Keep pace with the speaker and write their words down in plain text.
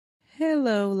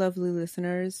Hello, lovely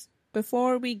listeners.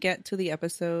 Before we get to the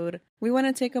episode, we want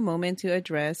to take a moment to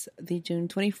address the June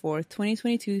 24th,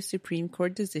 2022 Supreme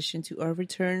Court decision to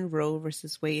overturn Roe v.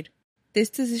 Wade. This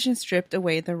decision stripped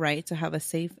away the right to have a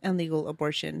safe and legal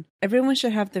abortion. Everyone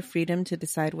should have the freedom to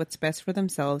decide what's best for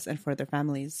themselves and for their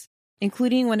families,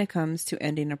 including when it comes to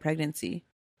ending a pregnancy.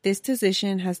 This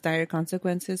decision has dire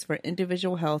consequences for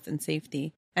individual health and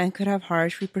safety, and could have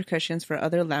harsh repercussions for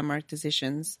other landmark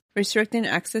decisions. Restricting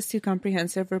access to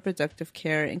comprehensive reproductive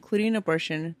care, including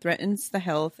abortion, threatens the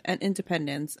health and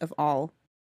independence of all.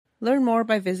 Learn more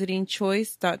by visiting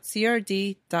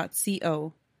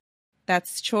choice.crd.co.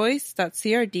 That's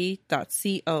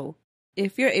choice.crd.co.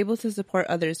 If you're able to support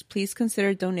others, please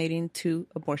consider donating to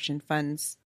abortion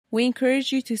funds. We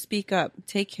encourage you to speak up,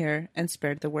 take care, and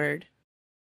spread the word.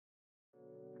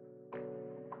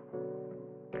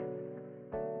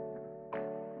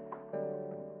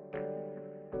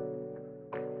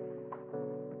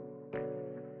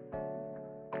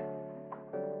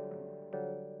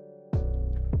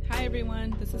 Hi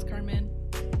everyone, this is Carmen.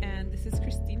 And this is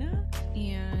Christina.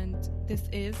 And this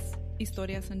is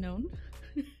Historias Unknown.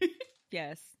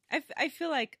 Yes. I feel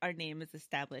like our name is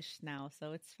established now,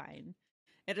 so it's fine.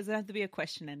 It doesn't have to be a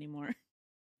question anymore.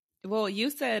 Well, you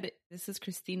said this is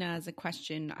Christina as a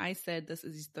question. I said this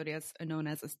is Historias Unknown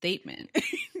as a statement.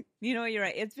 You know what, you're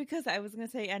right. It's because I was going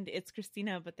to say, and it's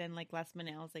Christina, but then like last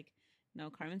minute I was like, no,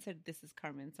 Carmen said this is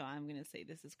Carmen, so I'm going to say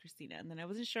this is Christina. And then I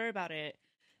wasn't sure about it.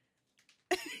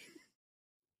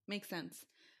 Makes sense.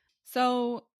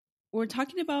 So we're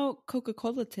talking about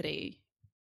Coca-Cola today.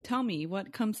 Tell me,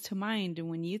 what comes to mind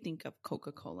when you think of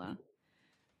Coca-Cola?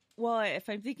 Well, if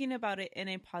I'm thinking about it in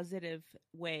a positive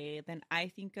way, then I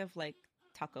think of like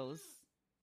tacos.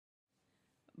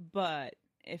 But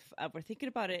if we're thinking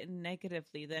about it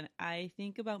negatively, then I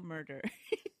think about murder.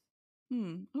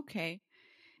 Okay.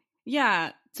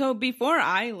 Yeah. So before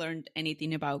I learned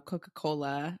anything about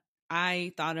Coca-Cola,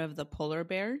 I thought of the polar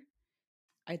bear.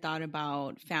 I thought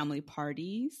about family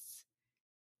parties,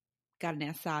 carne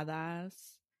asadas,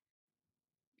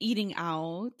 eating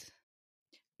out,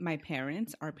 my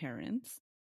parents, our parents,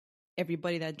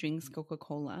 everybody that drinks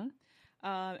Coca-Cola.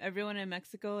 Everyone in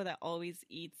Mexico that always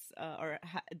eats or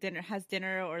has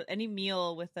dinner or any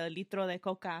meal with a litro de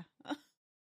coca.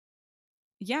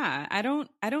 Yeah, I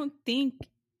don't think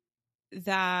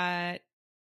that,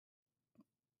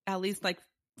 at least like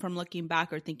from looking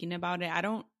back or thinking about it, I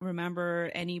don't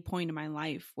remember any point in my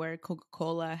life where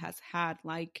Coca-Cola has had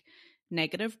like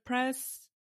negative press.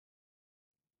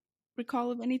 Recall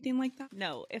of anything like that?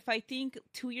 No, if I think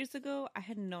 2 years ago, I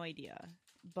had no idea.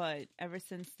 But ever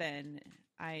since then,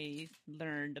 I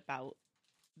learned about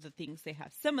the things they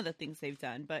have, some of the things they've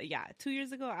done. But yeah, 2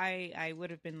 years ago, I would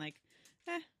have been like,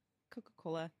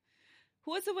 Coca-Cola.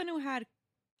 Who was the one who had,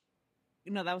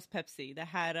 no, that was Pepsi, that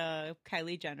had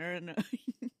Kylie Jenner. And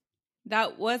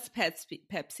That was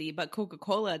Pepsi, but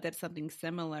Coca-Cola did something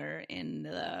similar in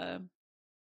the,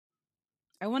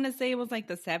 I want to say it was like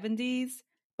the 70s,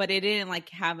 but it didn't like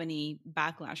have any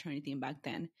backlash or anything back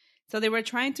then. So they were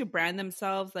trying to brand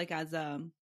themselves like as a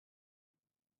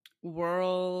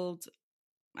world,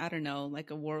 I don't know,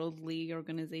 like a worldly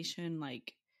organization,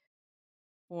 like,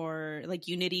 or like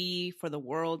unity for the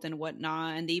world and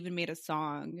whatnot. And they even made a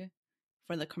song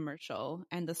for the commercial,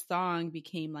 and the song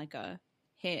became like a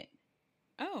hit.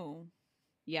 Oh,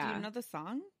 yeah. Do you know the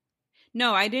song?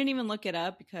 No, I didn't even look it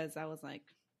up because I was like,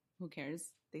 who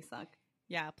cares? They suck.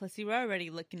 Yeah, plus you were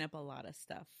already looking up a lot of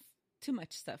stuff. Too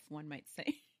much stuff, one might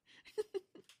say.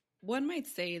 One might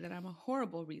say that I'm a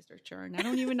horrible researcher, and I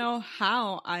don't even know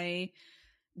how I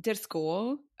did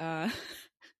school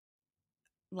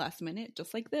last minute,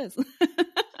 just like this.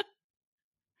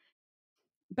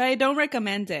 But I don't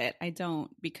recommend it. I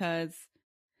don't, because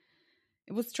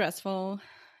it was stressful.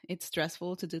 It's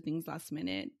stressful to do things last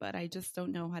minute, but I just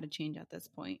don't know how to change at this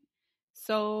point.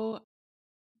 So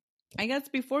I guess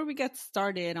before we get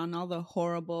started on all the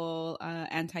horrible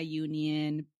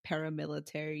anti-union,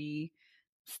 paramilitary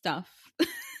stuff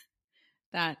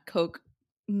that Coke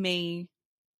may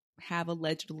have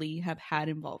allegedly have had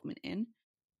involvement in,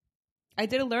 I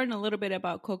did learn a little bit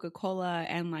about Coca-Cola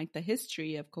and like the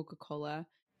history of Coca-Cola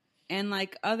and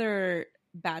like other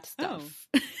bad stuff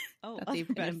that they've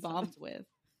been involved with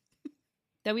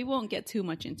that we won't get too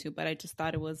much into, but I just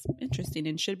thought it was interesting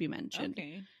and should be mentioned.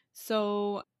 Okay.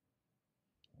 So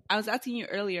I was asking you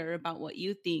earlier about what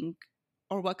you think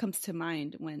or what comes to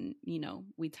mind when, you know,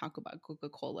 we talk about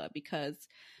Coca-Cola, because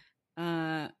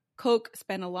Coke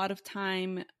spent a lot of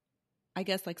time, I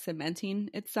guess, like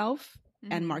cementing itself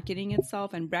and marketing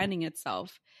itself and branding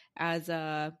itself as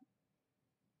a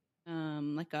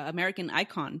like a American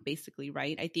icon, basically,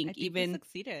 right? I think they even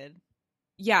succeeded.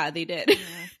 Yeah, they did. Yeah.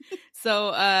 So,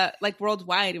 like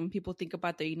worldwide, when people think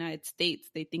about the United States,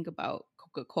 they think about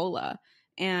Coca-Cola.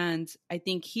 And I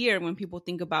think here, when people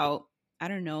think about, I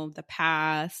don't know, the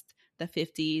past, the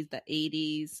 50s, the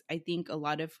 80s, I think a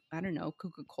lot of, I don't know,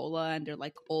 Coca-Cola and their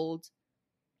like old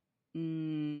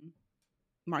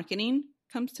marketing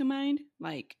comes to mind,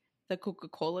 like the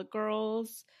Coca-Cola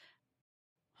girls.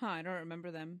 Huh, I don't remember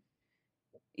them.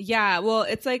 Yeah, well,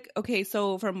 it's like, okay,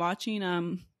 so from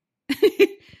watching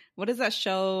what is that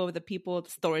show? The people, the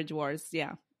Storage Wars.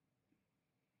 Yeah,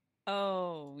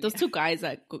 Oh, those yeah. two guys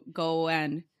that go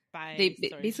and Buy they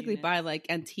storage basically units. buy like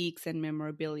antiques and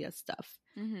memorabilia stuff,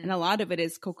 Mm-hmm. and a lot of it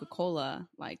is Coca-Cola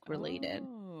like related.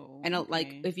 Oh, And like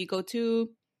okay. if you go to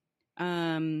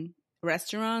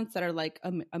restaurants that are like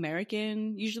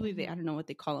American, usually they, I don't know what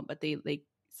they call them, but they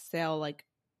sell like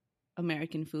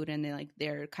American food, and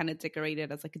they're kind of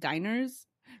decorated as like diners.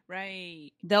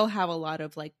 Right. They'll have a lot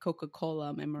of like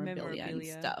Coca-Cola memorabilia and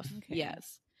stuff. Okay.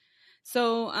 Yes.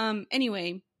 So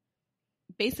anyway,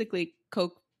 basically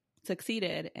Coke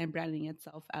succeeded in branding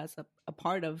itself as a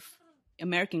part of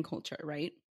American culture,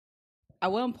 right?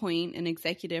 At one point, an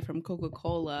executive from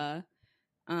Coca-Cola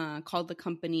called the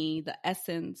company the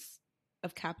essence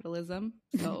of capitalism.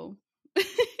 So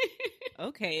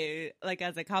Okay, like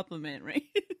as a compliment, right?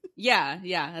 yeah,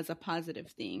 as a positive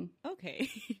thing. Okay.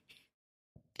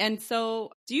 And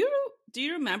so, do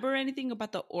you remember anything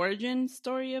about the origin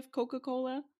story of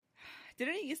Coca-Cola?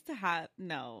 Didn't it used to have?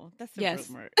 No, that's a Yes.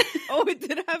 rumor. Oh, it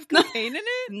did have cocaine in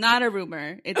it? Not a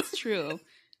rumor. It's true.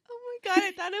 Oh my god,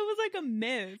 I thought it was like a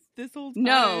myth this whole time.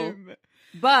 No,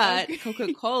 but Okay.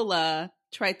 Coca-Cola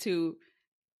tried to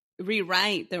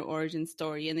rewrite their origin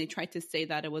story, and they tried to say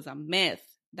that it was a myth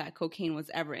that cocaine was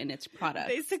ever in its product.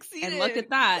 They succeeded. And look at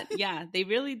that. Yeah, they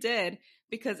really did.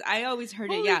 Because I always heard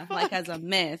Holy it, yeah, fuck. like as a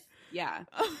myth. Yeah.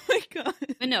 Oh my god.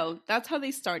 But no, that's how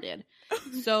they started.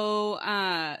 So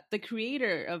the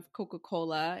creator of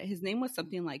Coca-Cola, his name was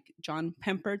something like John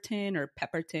Pemberton or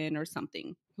Pepperton or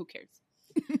something. Who cares?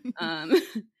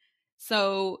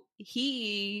 So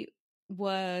he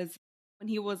was, when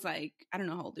he was like, I don't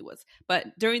know how old he was,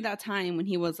 but during that time when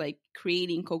he was like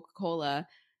creating Coca-Cola,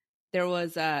 there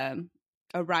was a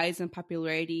rise in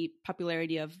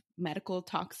popularity of medical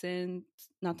toxins,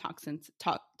 not toxins,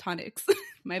 tonics.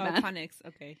 My bad. Tonics.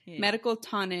 Okay. Yeah. Medical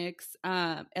tonics,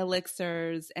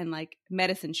 elixirs, and like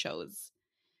medicine shows.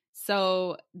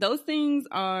 So those things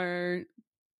are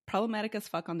problematic as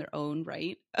fuck on their own,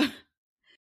 right?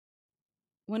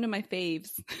 One of my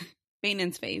faves,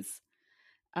 Bainan's Face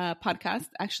podcast,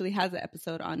 actually has an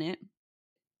episode on it.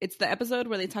 It's the episode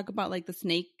where they talk about like the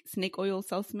snake oil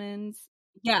salesmen.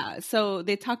 Yeah, so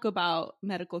they talk about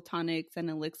medical tonics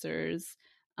and elixirs.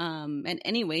 And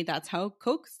anyway, that's how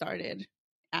Coke started,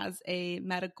 as a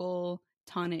medical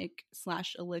tonic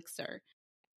 / elixir.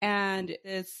 And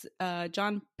this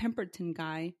John Pemberton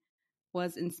guy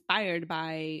was inspired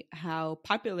by how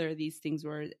popular these things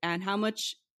were and how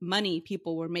much money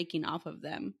people were making off of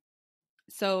them.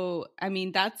 So, I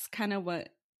mean, that's kind of what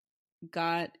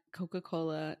got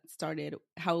Coca-Cola started,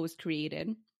 how it was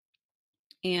created.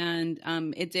 And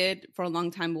it did, for a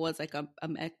long time, was like a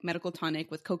medical tonic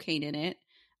with cocaine in it.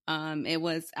 It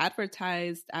was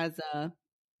advertised as a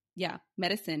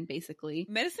medicine, basically.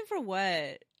 Medicine for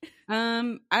what?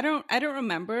 I don't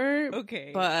remember.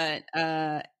 Okay. But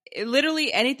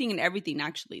literally anything and everything,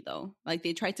 actually, though. Like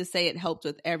they tried to say it helped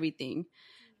with everything.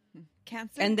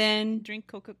 Cancer? And then drink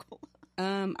Coca-Cola.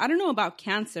 I don't know about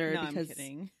cancer, No, because I'm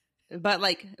kidding. But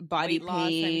like body Weight loss,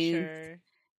 pain. I'm sure.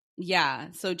 Yeah.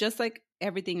 So just like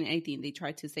everything and anything they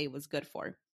tried to say was good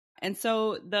for. And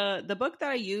so the book that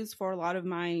I used for a lot of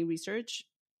my research,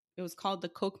 it was called The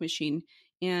Coke Machine.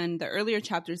 And the earlier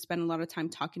chapters spent a lot of time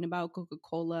talking about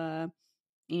Coca-Cola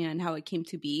and how it came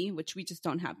to be, which we just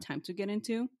don't have time to get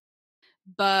into.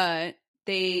 But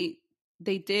they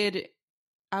did,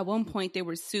 at one point they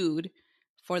were sued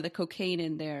for the cocaine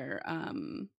in their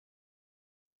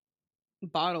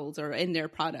bottles, or in their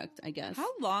product, I guess. How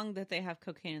long did they have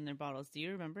cocaine in their bottles? Do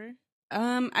you remember?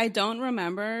 I don't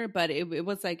remember, but it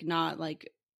was like not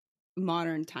like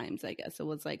modern times, I guess. It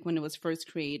was like when it was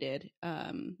first created.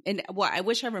 And well, I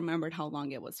wish I remembered how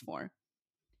long it was for.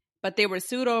 But they were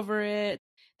sued over it.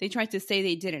 They tried to say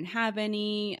they didn't have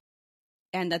any,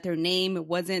 and that their name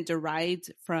wasn't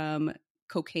derived from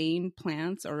cocaine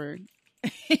plants, or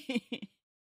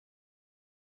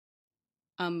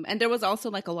and there was also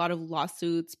like a lot of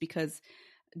lawsuits because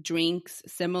drinks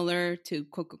similar to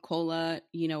Coca-Cola,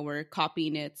 were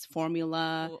copying its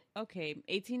formula. Oh, okay,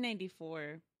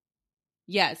 1894.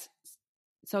 Yes.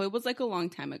 So it was like a long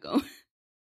time ago,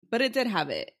 but it did have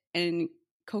it. And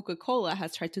Coca-Cola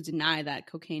has tried to deny that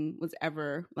cocaine was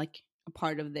ever like a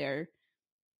part of their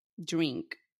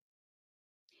drink.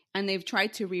 And they've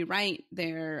tried to rewrite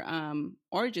their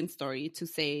origin story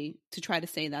to try to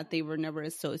say that they were never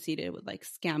associated with like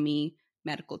scammy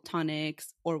medical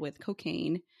tonics or with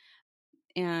cocaine.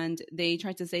 And they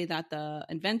tried to say that the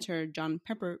inventor, John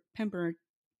Pemberton,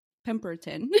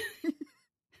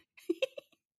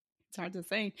 it's hard to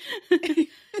say.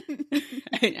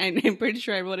 I'm pretty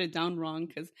sure I wrote it down wrong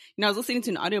because, I was listening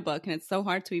to an audiobook and it's so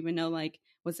hard to even know, like,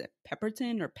 was it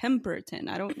Pepperton or Pemberton?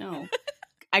 I don't know.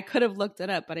 I could have looked it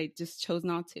up, but I just chose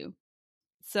not to.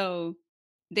 So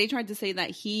they tried to say that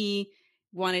he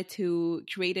wanted to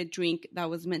create a drink that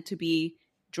was meant to be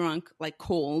drunk like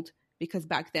cold, because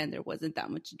back then there wasn't that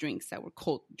much drinks that were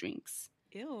cold drinks.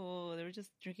 Ew, they were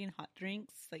just drinking hot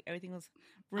drinks. Like everything was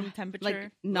room temperature.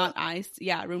 Like not iced.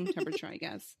 Yeah, room temperature, I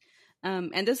guess.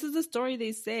 And this is the story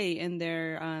they say in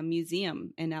their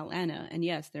museum in Atlanta. And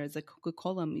yes, there's a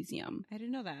Coca-Cola museum. I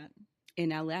didn't know that.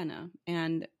 In Atlanta.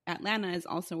 And Atlanta is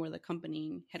also where the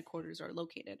company headquarters are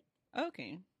located.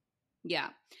 Okay. Yeah.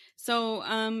 So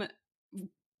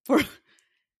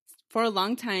for a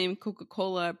long time,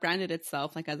 Coca-Cola branded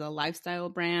itself like as a lifestyle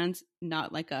brand,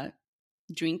 not like a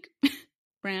drink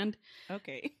brand.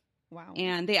 Okay. Wow.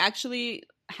 And they actually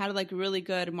had like really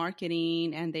good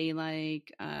marketing, and they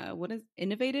like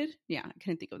innovated? Yeah, I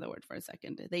couldn't think of the word for a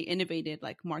second. They innovated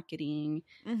like marketing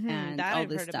and that all I've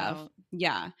this heard stuff. About.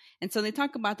 Yeah. And so they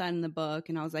talk about that in the book,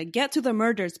 and I was like, get to the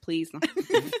murders, please.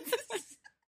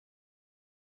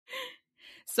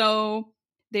 So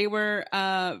they were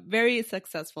very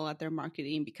successful at their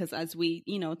marketing because, as we,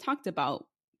 talked about,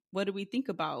 what do we think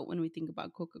about when we think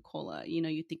about Coca-Cola?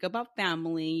 You think about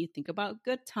family, you think about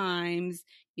good times,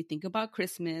 you think about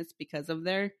Christmas because of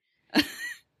their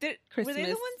Christmas were they the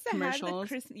ones that commercials. had the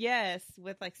Christmas? Yes,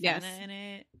 with like Santa in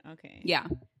it. Okay. Yeah.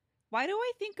 Why do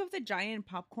I think of the giant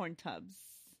popcorn tubs?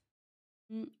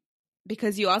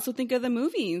 Because you also think of the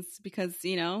movies, because,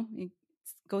 it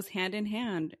goes hand in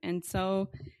hand. And so,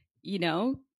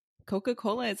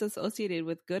 Coca-Cola is associated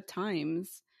with good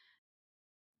times.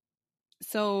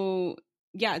 So,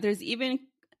 yeah, there's even,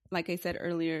 like I said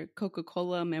earlier,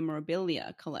 Coca-Cola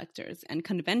memorabilia collectors and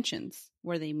conventions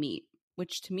where they meet,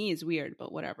 which to me is weird,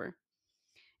 but whatever.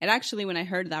 And actually, when I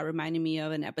heard that, reminded me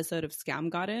of an episode of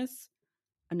Scam Goddess,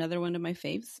 another one of my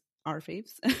faves, our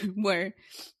faves, where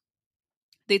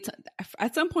they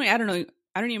at some point, I don't even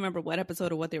remember what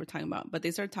episode or what they were talking about, but they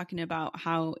started talking about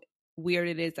how weird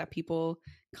it is that people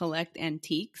collect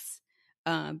antiques.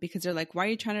 Because they're like, why are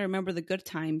you trying to remember the good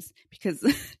times? Because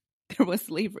there was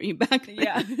slavery back then.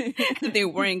 Yeah. They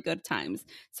weren't good times.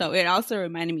 So it also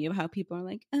reminded me of how people are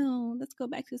like, oh, let's go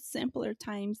back to simpler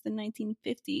times, the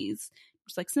 1950s.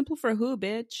 It's like, simple for who,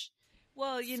 bitch?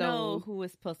 Well, you know who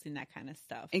was posting that kind of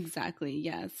stuff. Exactly,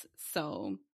 yes.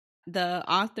 So the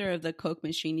author of The Coke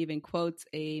Machine even quotes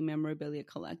a memorabilia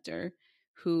collector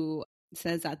who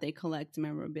says that they collect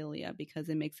memorabilia because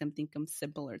it makes them think of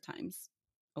simpler times.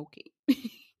 Okay.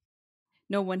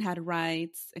 No one had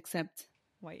rights except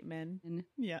white men.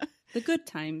 Yeah. The good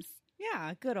times.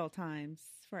 Yeah, good old times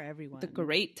for everyone. The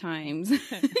great times.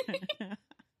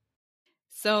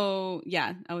 So,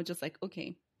 yeah, I was just like,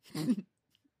 okay.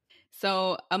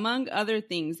 So, among other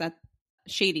things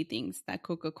shady things that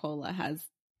Coca-Cola has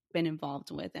been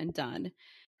involved with and done,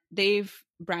 they've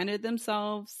branded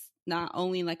themselves not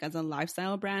only like as a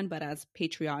lifestyle brand, but as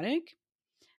patriotic,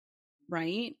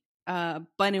 right?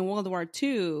 But in World War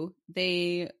II,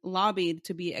 they lobbied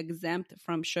to be exempt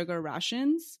from sugar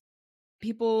rations.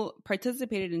 People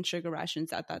participated in sugar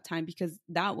rations at that time because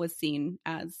that was seen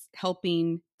as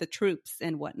helping the troops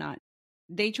and whatnot.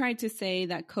 They tried to say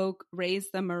that Coke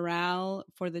raised the morale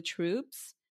for the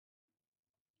troops.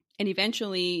 And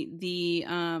eventually the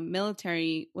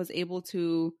military was able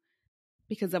to,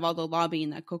 because of all the lobbying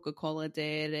that Coca-Cola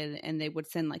did, and they would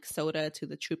send like soda to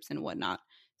the troops and whatnot.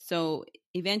 So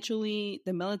eventually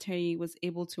the military was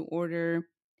able to order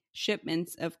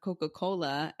shipments of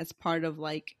Coca-Cola as part of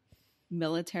like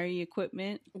military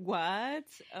equipment. What?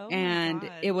 Oh, and my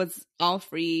God. It was all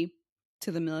free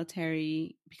to the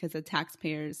military because the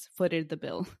taxpayers footed the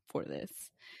bill for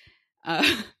this.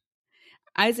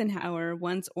 Eisenhower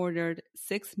once ordered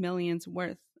 6 million's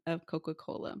worth of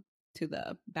Coca-Cola to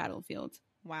the battlefield.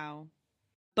 Wow.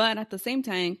 But at the same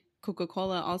time,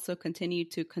 Coca-Cola also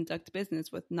continued to conduct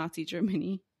business with Nazi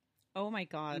Germany. Oh my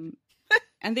God.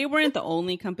 And they weren't the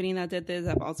only company that did this.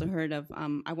 I've also heard of,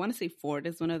 I want to say Ford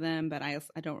is one of them, but I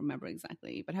don't remember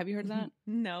exactly. But have you heard of that?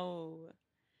 No.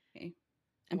 Okay.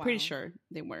 I'm pretty sure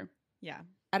they were. Yeah.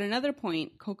 at another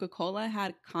point, Coca-Cola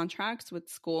had contracts with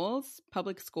schools,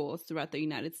 public schools throughout the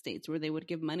United States, where they would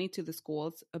give money to the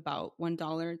schools, about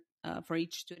 $1 for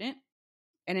each student.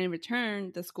 And in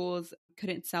return, the schools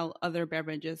couldn't sell other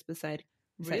beverages besides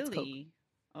Coke. Really?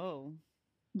 Oh.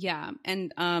 Yeah.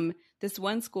 And this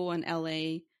one school in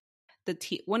LA,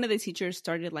 one of the teachers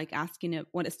started like asking it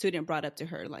when a student brought up to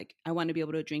her, like, I want to be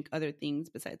able to drink other things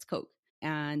besides Coke.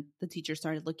 And the teacher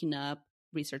started looking up,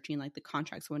 researching like the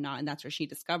contracts and whatnot. And that's where she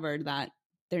discovered that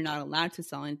they're not allowed to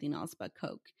sell anything else but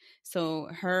Coke. So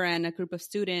her and a group of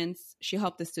students, she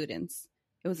helped the students.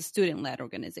 It was a student-led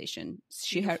organization.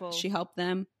 She helped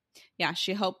them. Yeah,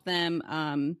 she helped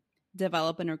them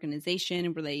develop an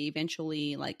organization where they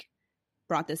eventually like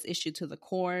brought this issue to the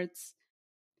courts.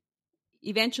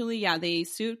 Eventually, yeah, they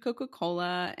sued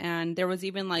Coca-Cola, and there was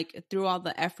even like through all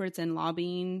the efforts and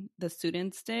lobbying the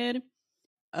students did,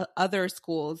 other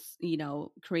schools,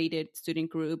 created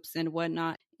student groups and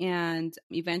whatnot. And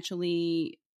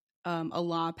eventually a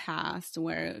law passed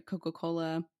where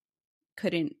Coca-Cola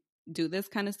couldn't do this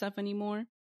kind of stuff anymore.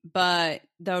 But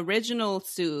the original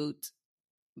suit,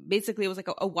 basically it was like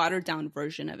a watered down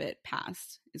version of it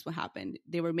passed, is what happened.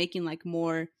 They were making like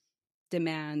more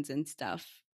demands and stuff.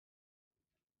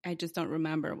 I just don't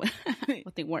remember what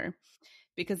they were,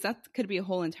 because that could be a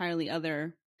whole entirely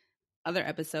other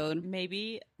episode.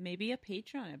 Maybe a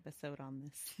Patreon episode on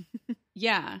this.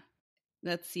 Yeah.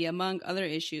 Let's see. Among other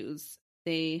issues,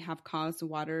 they have caused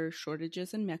water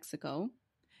shortages in Mexico.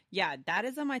 Yeah, that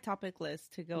is on my topic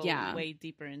list to go way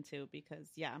deeper into, because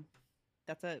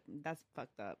that's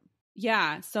fucked up.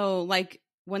 Yeah. So like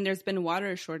when there's been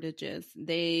water shortages,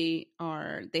 they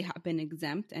have been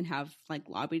exempt and have like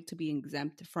lobbied to be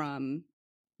exempt from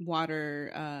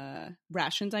water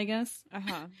rations, I guess.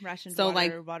 Rations, so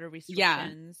water restrictions.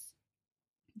 Yeah.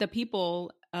 The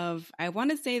people of, I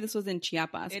want to say this was in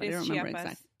Chiapas. It I is don't remember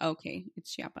Chiapas. exactly. Okay,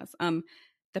 it's Chiapas.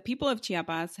 The people of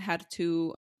Chiapas had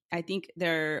to, I think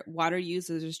their water use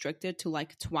is restricted to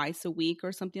like twice a week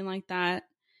or something like that.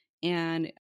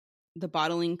 And the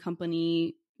bottling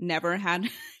company never had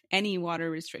any water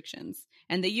restrictions,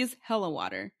 and they use hella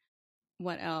water.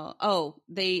 What else? Oh,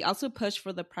 they also pushed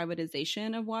for the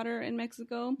privatization of water in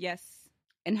Mexico. Yes.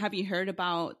 And have you heard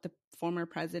about the former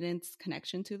president's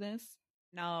connection to this?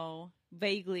 No,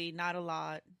 vaguely, not a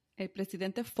lot. El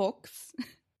Presidente Fox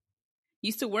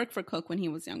used to work for Coke when he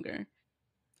was younger.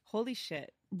 Holy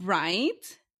shit.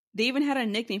 Right? They even had a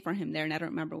nickname for him there, and I don't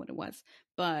remember what it was.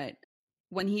 But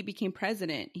when he became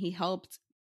president, he helped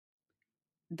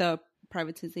the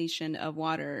privatization of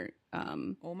water.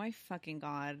 Oh my fucking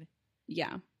God.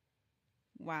 Yeah.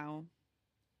 Wow.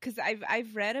 Because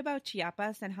I've read about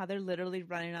Chiapas and how they're literally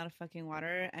running out of fucking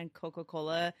water, and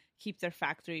Coca-Cola keeps their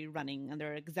factory running and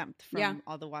they're exempt from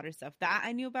all the water stuff. That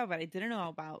I knew about, but I didn't know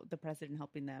about the president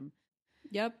helping them.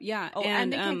 Yep. Yeah. Oh,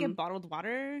 and they can't get bottled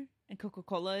water, and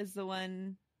Coca-Cola is the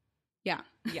one. Yeah.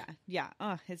 Yeah.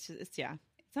 Oh, it's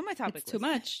on my topic list. It's too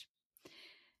much.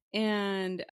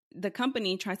 And the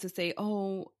company tries to say,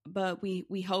 oh, but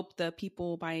we help the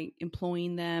people by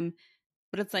employing them.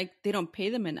 But it's like they don't pay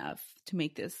them enough to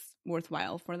make this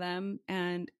worthwhile for them.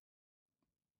 And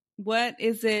what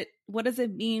does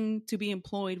it mean to be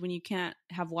employed when you can't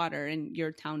have water and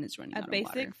your town is running out of water?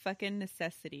 A basic fucking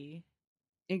necessity.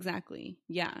 Exactly.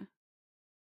 Yeah.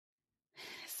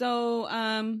 So,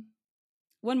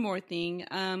 one more thing.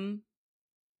 And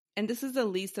this is the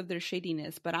least of their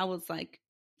shadiness, but I was like,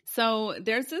 so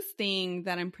there's this thing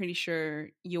that I'm pretty sure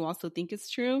you also think is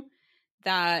true,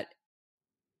 that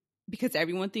because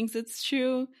everyone thinks it's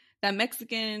true, that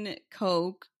Mexican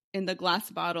Coke in the glass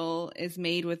bottle is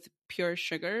made with pure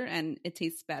sugar and it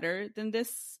tastes better than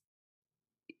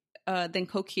than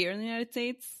Coke here in the United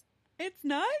States. It's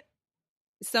not?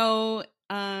 So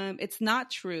it's not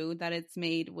true that it's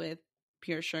made with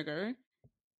pure sugar.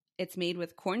 It's made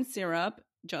with corn syrup,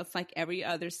 just like every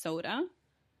other soda.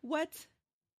 What?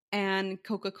 And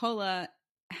Coca-Cola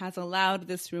has allowed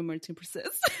this rumor to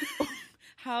persist.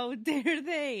 How dare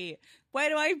they? Why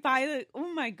do I buy the...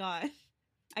 Oh my God.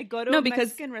 I go to a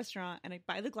Mexican restaurant and I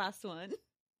buy the glass one.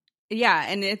 Yeah,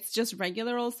 and it's just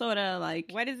regular old soda. Like,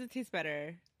 why does it taste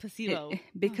better? Placebo.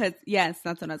 Because, yes,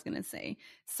 that's what I was going to say.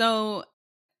 So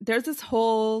there's this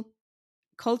whole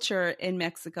culture in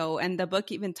Mexico, and the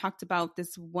book even talked about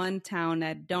this one town,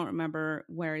 I don't remember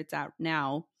where it's at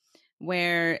now,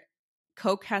 where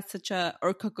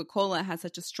Coca-Cola has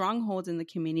such a stronghold in the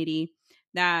community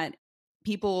that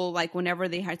people, like, whenever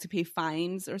they had to pay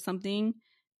fines or something,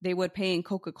 they would pay in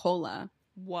Coca-Cola.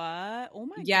 What? Oh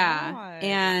my God. Yeah.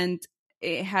 And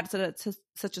it had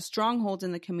such a stronghold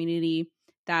in the community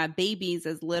that babies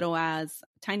as little as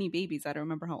tiny babies. I don't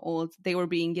remember how old they were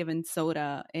being given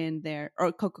soda in their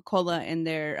or Coca-Cola in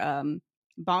their Oh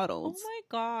bottles. my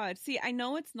God. See, I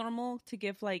know it's normal to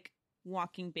give like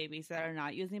walking babies that are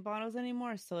not using bottles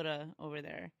anymore soda over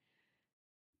there.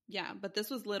 Yeah, but this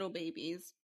was little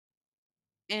babies.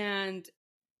 And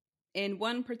in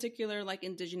one particular like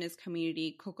indigenous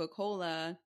community,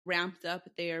 Coca-Cola ramped up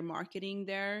their marketing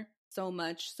there so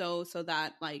much so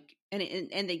that like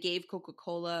and they gave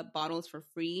Coca-Cola bottles for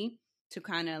free to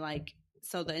kind of like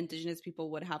so the indigenous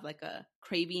people would have like a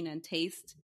craving and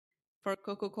taste for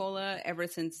Coca-Cola ever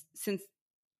since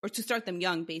or to start them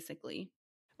young basically.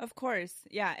 Of course.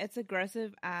 Yeah, it's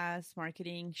aggressive ass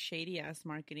marketing, shady ass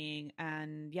marketing.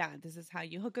 And yeah, this is how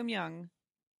you hook them young.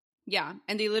 Yeah,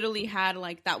 and they literally had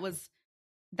like that was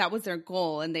their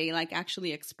goal, and they like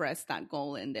actually expressed that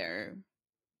goal in their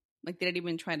like they didn't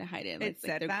even try to hide it. It Like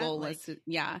said their that? goal was Like, to,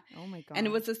 yeah. oh my And it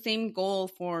God. was the same goal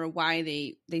for why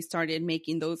they started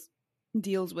making those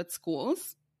deals with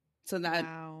schools so that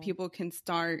Wow. people can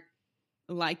start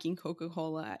liking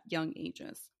Coca-Cola at young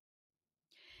ages.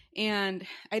 And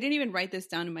I didn't even write this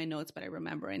down in my notes, but I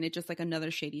remember, and it's just like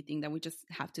another shady thing that we just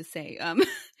have to say.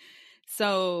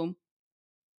 So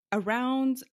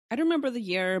around, I don't remember the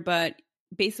year, but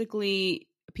basically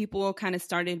people kind of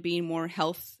started being more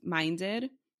health minded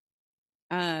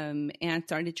and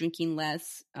started drinking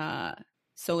less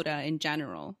soda in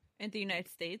general. In the United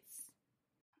States?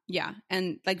 Yeah,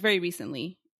 and like very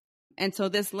recently. And so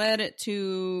this led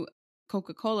to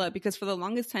Coca-Cola because for the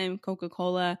longest time,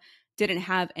 Coca-Cola didn't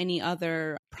have any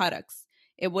other products.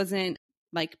 It wasn't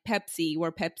like Pepsi,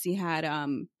 where Pepsi had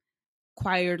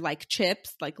acquired like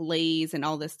chips, like Lay's and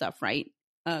all this stuff, right?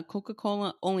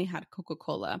 Coca-Cola only had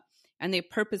Coca-Cola. And they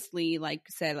purposely like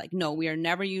said like, no, we are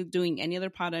never doing any other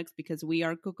products because we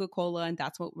are Coca-Cola and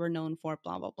that's what we're known for,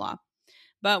 blah, blah, blah.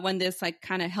 But when this like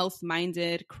kind of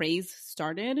health-minded craze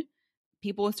started,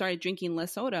 people started drinking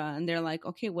less soda and they're like,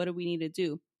 okay, what do we need to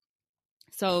do?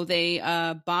 So they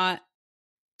bought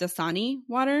Dasani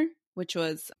water, which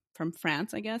was from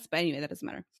France, I guess. But anyway, that doesn't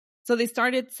matter. So they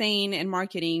started saying and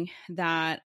marketing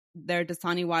that their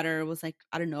Dasani water was like,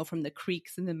 I don't know, from the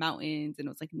creeks and the mountains and it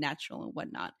was like natural and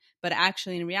whatnot. But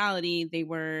actually, in reality, they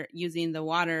were using the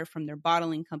water from their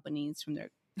bottling companies, from their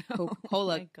Oh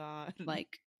Coca-Cola my God.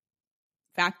 like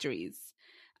factories.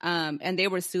 And they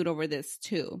were sued over this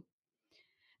too.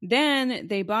 Then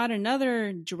they bought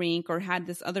another drink or had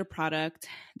this other product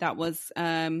that was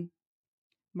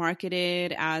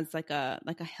marketed as like a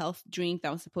health drink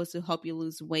that was supposed to help you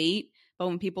lose weight. But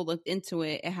when people looked into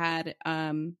it, it had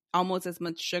almost as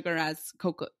much sugar as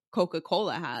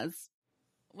Coca-Cola has.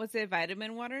 Was it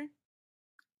vitamin water?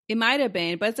 It might have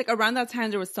been, but it's like around that time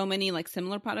there was so many like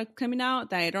similar products coming out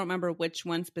that I don't remember which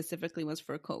one specifically was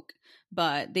for Coke.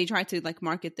 But they tried to like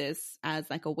market this as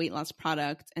like a weight loss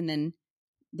product, and then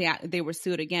they were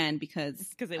sued again because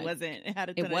Because it like wasn't. It had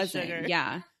a it ton of wasn't. sugar.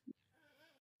 Yeah.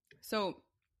 So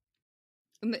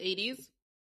in the 80s,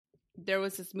 there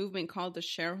was this movement called the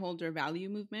shareholder value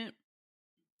movement,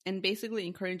 and basically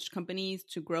encouraged companies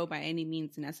to grow by any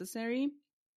means necessary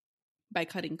by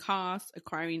cutting costs,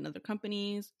 acquiring other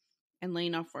companies, and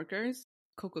laying off workers.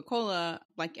 Coca-Cola,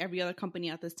 like every other company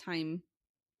at this time,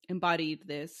 embodied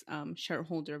this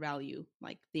shareholder value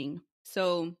like thing.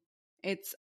 So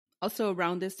it's also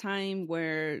around this time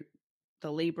where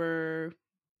the labor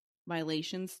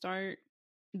violations start.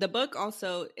 The book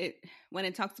also, it when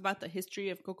it talks about the history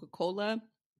of Coca-Cola,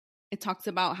 it talks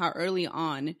about how early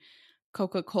on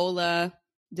Coca-Cola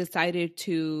decided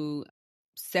to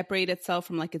separate itself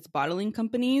from like its bottling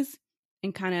companies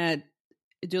and kind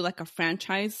of do like a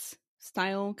franchise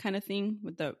style kind of thing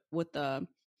with the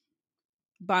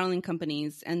bottling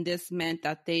companies, and this meant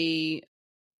that they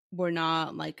were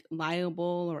not like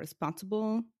liable or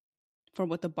responsible for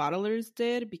what the bottlers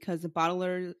did because the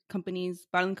bottling companies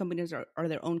are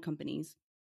their own companies.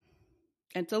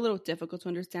 And it's a little difficult to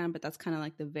understand, but that's kind of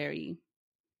like the very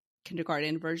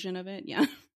kindergarten version of it. Yeah.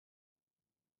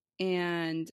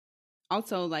 And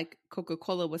also like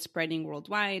Coca-Cola was spreading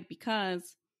worldwide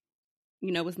because,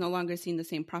 you know, it was no longer seeing the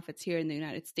same profits here in the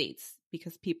United States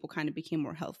because people kind of became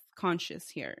more health conscious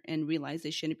here and realized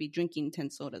they shouldn't be drinking 10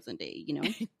 sodas a day, you know?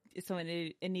 So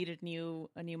it needed a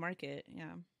new market.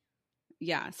 Yeah.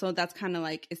 Yeah. So that's kind of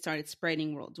like it started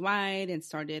spreading worldwide and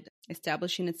started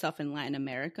establishing itself in Latin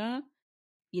America,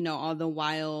 you know, all the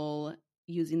while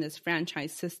using this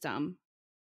franchise system,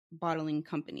 bottling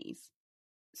companies.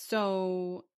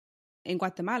 So in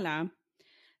Guatemala,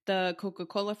 the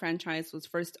Coca-Cola franchise was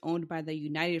first owned by the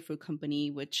United Fruit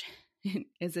Company, which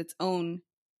is its own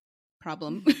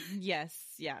problem. Yes.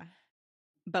 Yeah.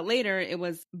 But later, it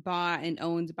was bought and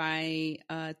owned by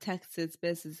a Texas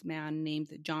businessman named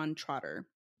John Trotter.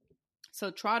 So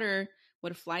Trotter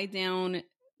would fly down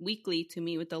weekly to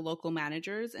meet with the local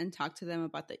managers and talk to them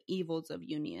about the evils of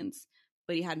unions.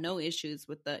 But he had no issues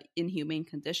with the inhumane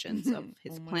conditions of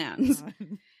his plans.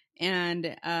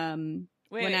 And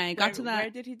when I got to that, where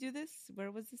did he do this?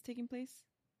 Where was this taking place?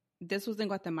 This was in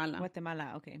Guatemala.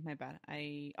 Guatemala. Okay, my bad.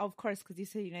 Of course, because you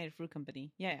said United Fruit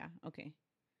Company. Yeah. Okay.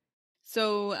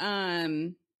 So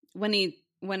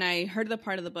when I heard the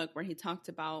part of the book where he talked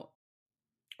about,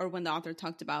 or when the author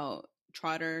talked about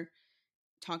Trotter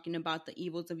talking about the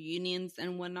evils of unions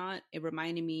and whatnot, it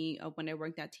reminded me of when I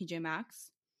worked at TJ Maxx.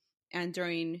 And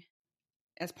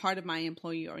as part of my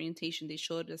employee orientation, they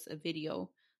showed us a video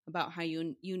about how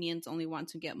unions only want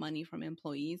to get money from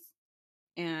employees.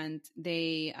 And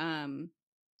they,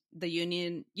 the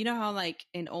union, you know how like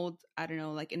in old, I don't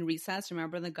know, like in Recess,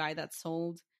 remember the guy that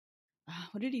sold,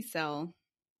 what did he sell?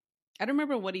 I don't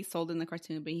remember what he sold in the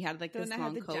cartoon, but he had like this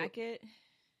long coat. Jacket.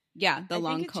 Yeah, the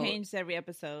long coat. I think it changed every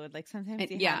episode. Like sometimes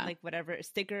he had like whatever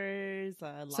stickers.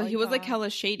 So he was like hella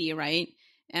shady, right?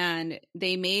 And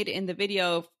they made in the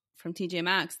video from TJ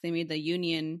Maxx, they made the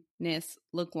unionists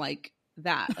look like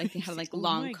that. Like they had like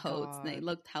long coats and they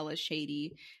looked hella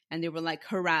shady. And they were like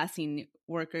harassing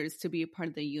workers to be a part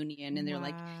of the union. And they're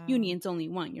like, unions only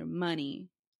want your money.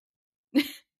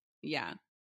 Yeah.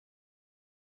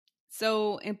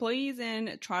 So employees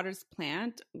in Trotter's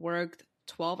plant worked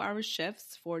 12-hour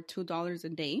shifts for $2 a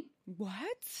day.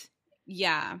 What?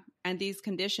 Yeah. And these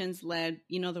conditions led,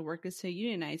 the workers to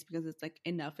unionize because it's like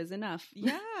enough is enough.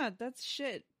 Yeah, that's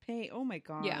shit. Pay. Oh my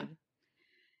God. Yeah.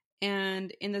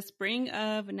 And in the spring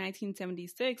of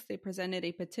 1976, they presented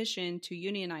a petition to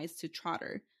unionize to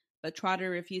Trotter, but Trotter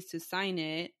refused to sign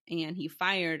it and he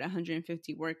fired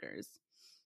 150 workers.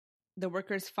 The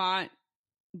workers fought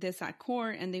this at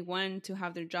court and they won to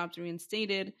have their jobs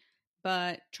reinstated,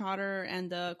 but Trotter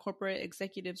and the corporate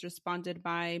executives responded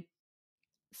by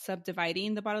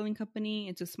subdividing the bottling company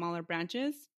into smaller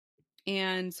branches.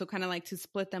 And so kind of like to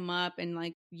split them up and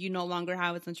like you no longer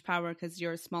have as much power because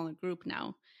you're a smaller group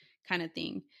now kind of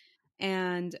thing.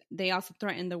 And they also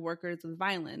threatened the workers with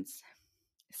violence.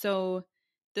 So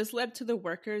this led to the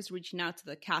workers reaching out to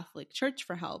the Catholic Church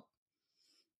for help.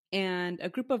 And a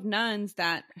group of nuns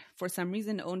that for some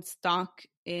reason owned stock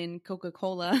in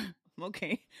Coca-Cola.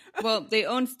 Okay. Well, they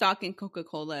owned stock in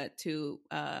Coca-Cola to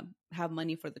have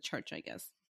money for the church, I guess.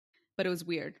 But it was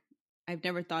weird. I've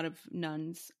never thought of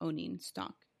nuns owning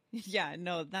stock. Yeah,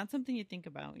 no, that's something you think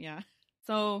about. Yeah.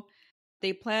 So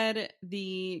they pled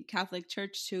the Catholic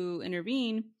Church to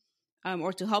intervene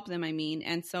or to help them, I mean.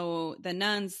 And so the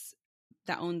nuns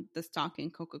that owned the stock in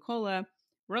Coca-Cola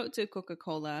wrote to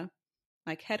Coca-Cola,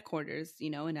 like headquarters,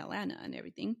 in Atlanta and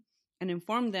everything, and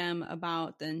informed them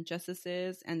about the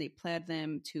injustices, and they pled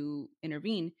them to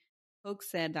intervene.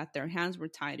 Folks said that their hands were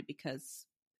tied because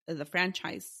of the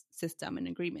franchise system and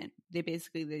agreement. They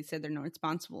said they're not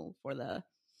responsible for the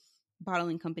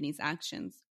bottling company's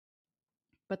actions.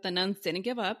 But the nuns didn't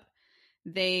give up.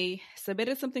 They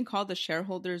submitted something called the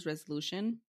shareholders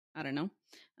resolution. I don't know,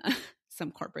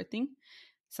 some corporate thing,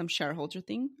 some shareholder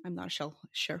thing. I'm not a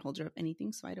shareholder of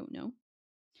anything, so I don't know.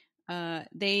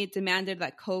 They demanded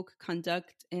that Coke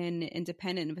conduct an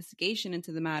independent investigation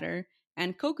into the matter,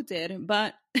 and Coke did,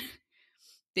 but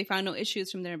they found no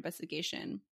issues from their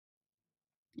investigation.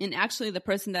 And actually, the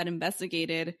person that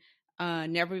investigated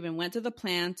never even went to the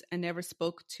plant and never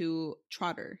spoke to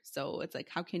Trotter. So it's like,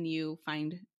 how can you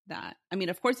find that? I mean,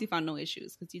 of course, he found no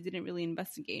issues because he didn't really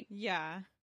investigate. Yeah.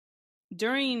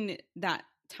 During that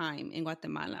time in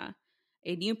Guatemala,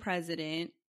 a new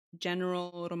president,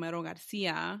 General Romero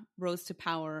Garcia, rose to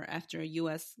power after a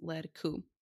U.S.-led coup.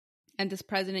 And this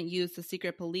president used the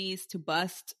secret police to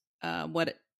bust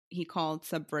what he called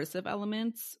subversive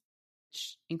elements,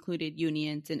 which included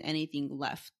unions and anything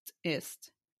leftist,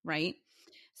 right?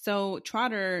 So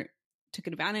Trotter took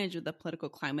advantage of the political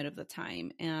climate of the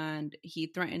time, and he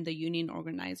threatened the union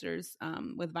organizers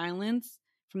with violence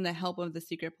from the help of the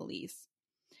secret police.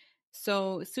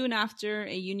 So soon after,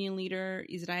 a union leader,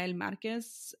 Israel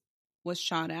Marquez, was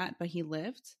shot at, but he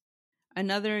lived.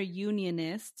 Another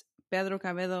unionist, Pedro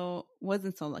Cabedo,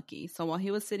 wasn't so lucky. So while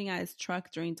he was sitting at his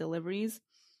truck during deliveries,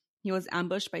 he was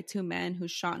ambushed by two men who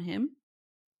shot him.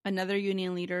 Another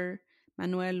union leader,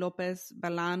 Manuel Lopez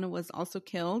Balan, was also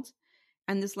killed.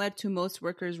 And this led to most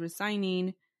workers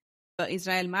resigning. But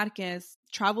Israel Marquez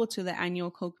traveled to the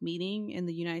annual Coke meeting in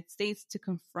the United States to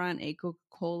confront a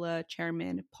Coca-Cola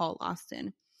chairman, Paul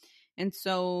Austin. And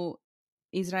so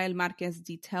Israel Marquez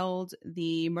detailed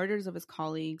the murders of his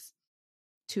colleagues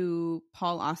to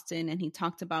Paul Austin, and he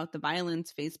talked about the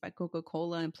violence faced by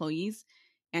Coca-Cola employees.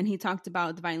 And he talked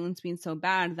about the violence being so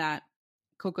bad that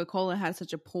Coca-Cola had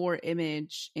such a poor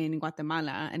image in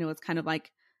Guatemala, and it was kind of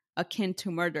like akin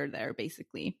to murder there,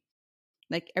 basically.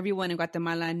 Like everyone in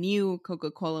Guatemala knew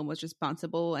Coca-Cola was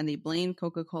responsible, and they blamed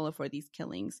Coca-Cola for these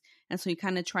killings. And so he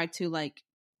kind of tried to like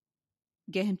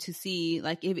get him to see,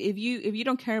 like, if you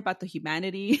don't care about the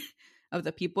humanity of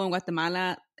the people in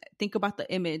Guatemala, think about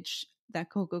the image that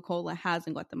Coca-Cola has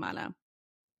in Guatemala.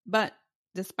 But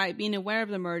despite being aware of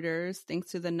the murders,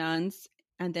 thanks to the nuns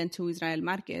and then to Israel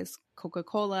Marquez,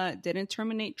 Coca-Cola didn't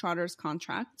terminate Trotter's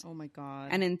contract. Oh my God.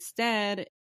 And instead,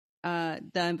 the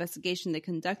investigation they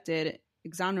conducted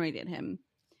exonerated him.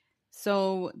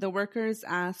 So the workers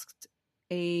asked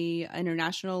a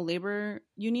international labor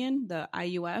union, the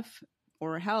IUF,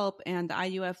 for help, and the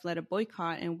IUF led a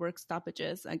boycott and work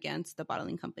stoppages against the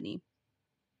bottling company.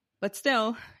 But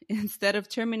still, instead of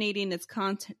terminating its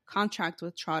contract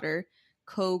with Trotter,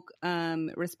 Coke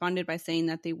responded by saying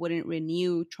that they wouldn't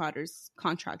renew Trotter's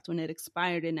contract when it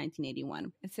expired in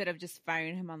 1981. Instead of just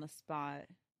firing him on the spot.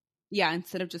 Yeah,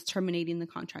 instead of just terminating the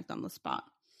contract on the spot.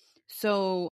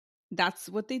 So that's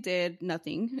what they did.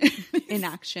 Nothing.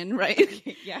 Inaction, right?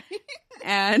 Okay, yeah.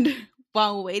 And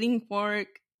while waiting for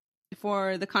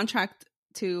the contract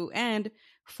to end,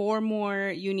 4 more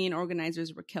union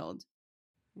organizers were killed.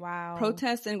 Wow.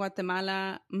 Protests in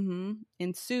Guatemala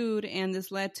ensued, and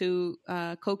this led to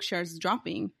Coke shares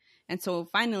dropping. And so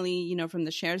finally, from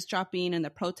the shares dropping and the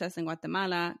protests in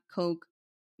Guatemala, Coke,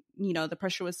 the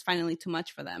pressure was finally too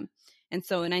much for them. And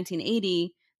so in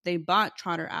 1980, they bought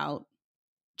Trotter out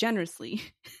generously.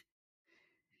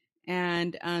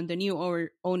 And the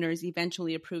new owners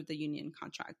eventually approved the union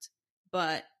contract.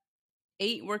 But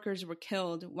 8 workers were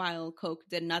killed while Coke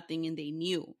did nothing, and they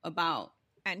knew about.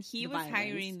 And he was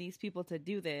hiring these people to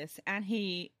do this, and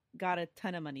he got a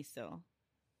ton of money still.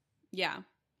 Yeah.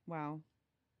 Wow.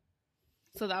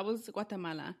 So that was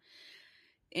Guatemala.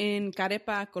 In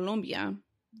Carepa, Colombia,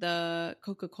 the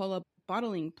Coca-Cola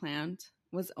bottling plant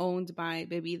was owned by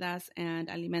Bebidas and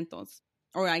Alimentos.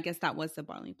 Or I guess that was the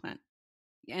bottling plant.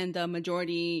 And the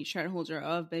majority shareholder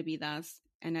of Bebidas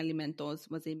and Alimentos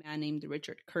was a man named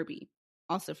Richard Kirby,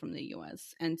 also from the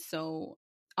U.S. And so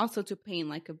also to paint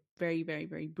like a very, very,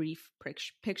 very brief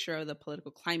picture of the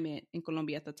political climate in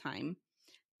Colombia at the time,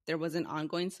 there was an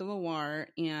ongoing civil war,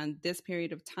 and this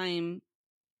period of time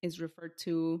is referred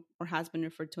to, or has been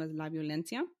referred to, as La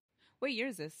Violencia. What year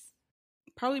is this?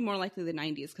 Probably more likely the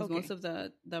 90s, because most of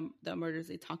the murders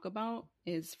they talk about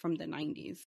is from the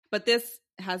 90s. But this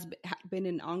has been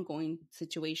an ongoing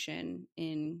situation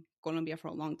in Colombia for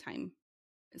a long time.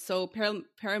 So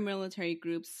paramilitary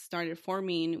groups started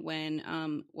forming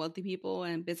when wealthy people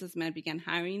and businessmen began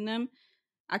hiring them.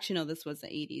 Actually, no, this was the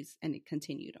 80s, and it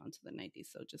continued on to the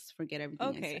 90s. So just forget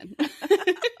everything I said.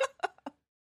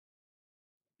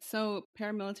 So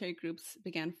paramilitary groups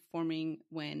began forming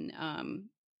when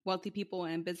wealthy people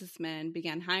and businessmen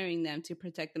began hiring them to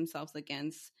protect themselves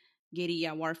against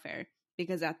guerrilla warfare.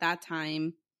 Because at that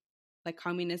time, like,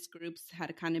 communist groups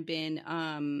had kind of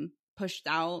been pushed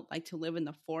out, like, to live in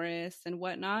the forests and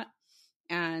whatnot.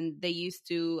 And they used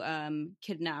to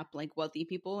kidnap like wealthy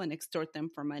people and extort them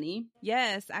for money.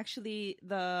 Yes, actually,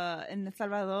 in El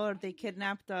Salvador, they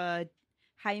kidnapped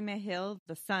Jaime Hill,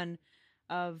 the son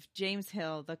of James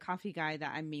Hill, the coffee guy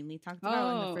that I mainly talked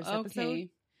about in the first episode.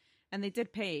 And they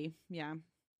did pay, yeah.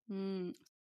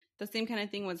 The same kind of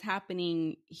thing was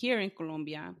happening here in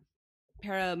Colombia.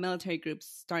 Paramilitary groups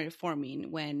started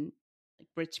forming when like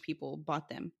rich people bought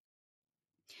them.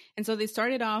 And so they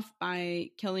started off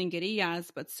by killing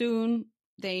guerrillas, but soon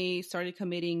they started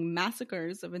committing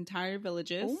massacres of entire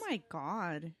villages. Oh my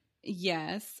God.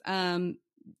 Yes. In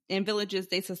villages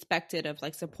they suspected of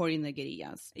like supporting the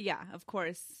guerrillas. Yeah, of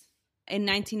course. In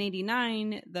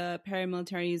 1989, the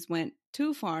paramilitaries went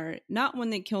too far, not when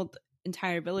they killed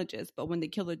entire villages, but when they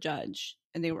killed a judge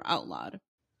and they were outlawed.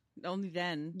 Only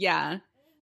then. Yeah.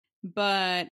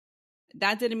 But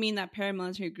that didn't mean that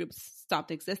paramilitary groups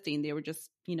stopped existing. They were just,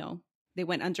 they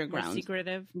went underground. More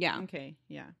secretive? Yeah. Okay,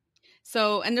 yeah.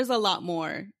 So, and there's a lot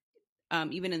more,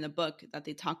 even in the book, that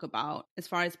they talk about as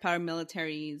far as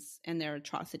paramilitaries and their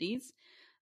atrocities.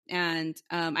 And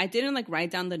I didn't like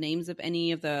write down the names of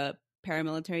any of the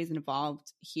paramilitaries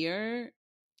involved here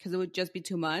because it would just be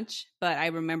too much. But I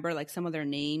remember like some of their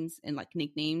names and like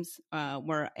nicknames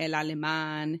were El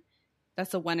Alemán.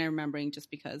 That's the one I'm remembering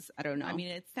just because I don't know. I mean,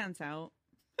 it stands out.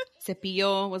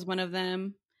 Cepillo was one of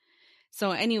them.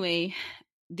 So anyway,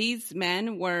 these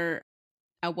men were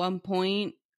at one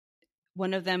point,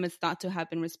 one of them is thought to have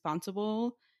been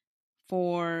responsible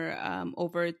for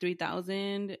over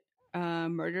 3,000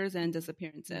 murders and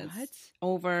disappearances. What?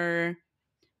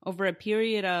 Over a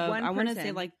period of, One I want to say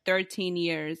person. like 13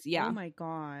 years. Yeah. Oh my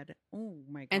god. Oh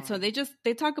my god. And so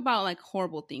they talk about like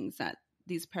horrible things that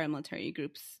these paramilitary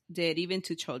groups did, even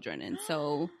to children. And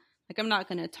so, like, I'm not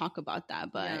going to talk about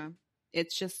that, but Yeah.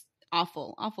 it's just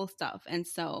awful, awful stuff. And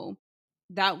so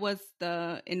that was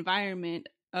the environment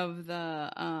of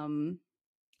the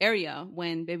area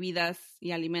when Bebidas y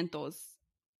Alimentos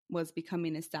was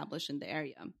becoming established in the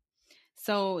area.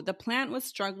 So the plant was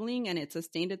struggling, and it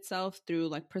sustained itself through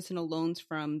like personal loans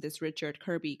from this Richard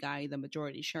Kirby guy, the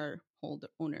majority shareholder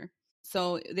owner.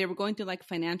 So they were going through like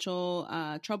financial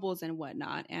troubles and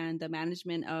whatnot, and the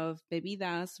management of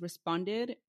Bebidas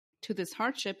responded to this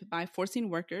hardship by forcing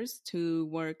workers to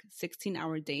work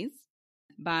 16-hour days,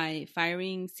 by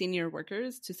firing senior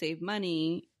workers to save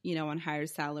money, on higher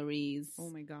salaries. Oh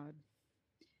my god.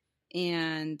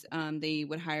 And they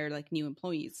would hire like new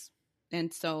employees.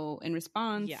 And so in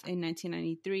response, in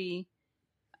 1993,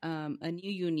 a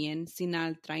new union,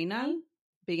 Sinal Trainal,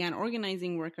 began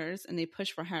organizing workers, and they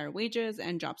pushed for higher wages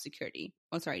and job security.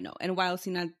 Oh, sorry, no. And while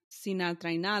Sinal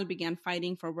Trainal began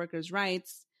fighting for workers'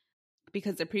 rights,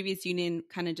 because the previous union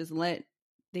kind of just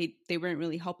they weren't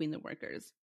really helping the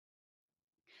workers.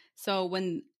 So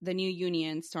when the new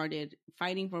union started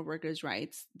fighting for workers'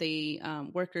 rights,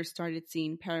 workers started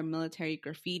seeing paramilitary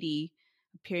graffiti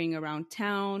appearing around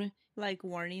town. Like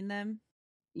warning them?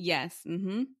 Yes.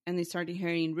 Mm-hmm. And they started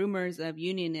hearing rumors of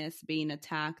unionists being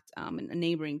attacked in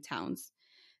neighboring towns.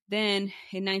 Then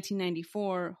in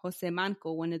 1994, Jose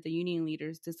Manco, one of the union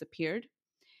leaders, disappeared.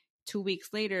 2 weeks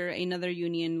later, another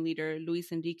union leader,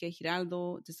 Luis Enrique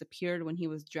Giraldo, disappeared when he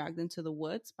was dragged into the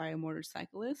woods by a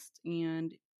motorcyclist,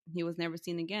 and he was never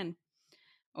seen again.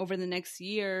 Over the next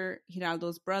year,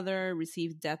 Giraldo's brother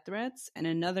received death threats, and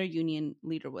another union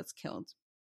leader was killed,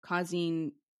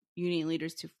 causing union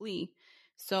leaders to flee.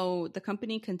 So the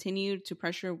company continued to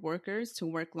pressure workers to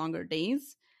work longer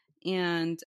days,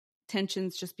 and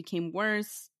tensions just became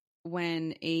worse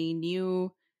when a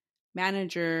new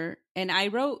manager, and I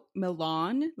wrote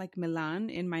Milan, like Milan,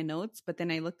 in my notes, but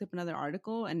then I looked up another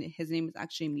article and his name is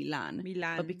actually Milan.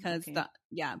 But because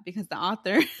because the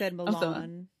author said of the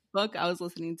Milan book I was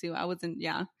listening to, I wasn't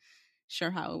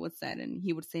sure how it was said, and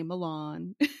he would say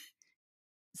Milan.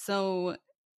 So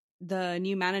the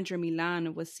new manager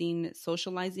Milan was seen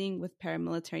socializing with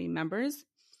paramilitary members,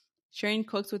 sharing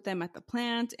cokes with them at the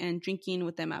plant, and drinking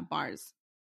with them at bars.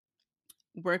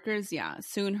 Workers,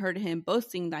 soon heard him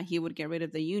boasting that he would get rid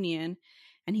of the union,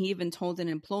 and he even told an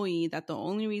employee that the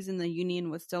only reason the union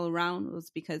was still around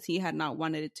was because he had not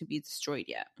wanted it to be destroyed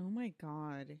yet. Oh my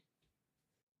god.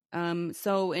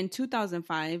 So in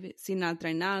 2005, Sinal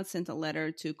Trainal sent a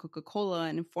letter to Coca-Cola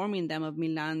informing them of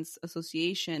Milan's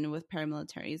association with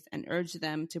paramilitaries and urged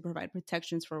them to provide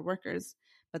protections for workers,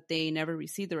 but they never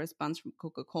received a response from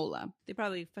Coca-Cola. They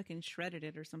probably fucking shredded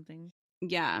it or something.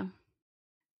 Yeah.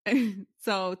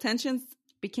 So tensions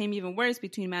became even worse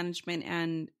between management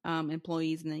and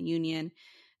employees in the union,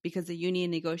 because the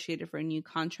union negotiated for a new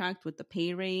contract with the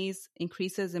pay raise,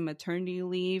 increases in maternity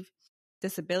leave,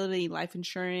 disability life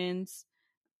insurance,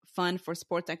 fund for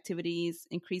sports activities,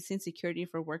 increasing security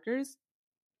for workers,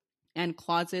 and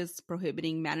clauses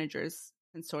prohibiting managers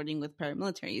consorting with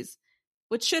paramilitaries,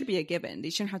 which should be a given. They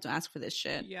shouldn't have to ask for this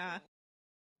shit. Yeah.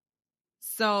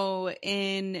 So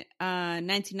in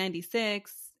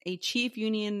 1996, a chief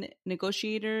union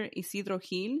negotiator, Isidro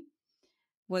Gil,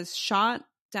 was shot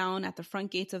down at the front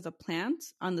gates of the plant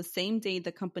on the same day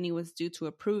the company was due to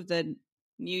approve the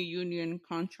new union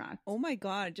contract. Oh my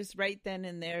god, just right then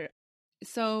and there.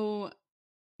 So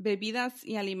Bebidas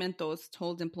y Alimentos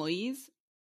told employees,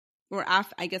 or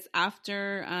after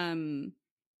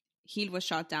Gil was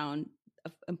shot down,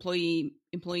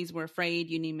 employees were afraid,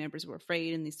 union members were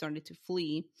afraid, and they started to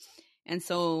flee. And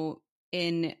so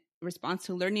in response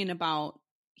to learning about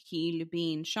Gil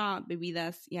being shot,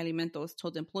 Bebidas y Alimentos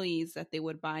told employees that they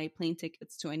would buy plane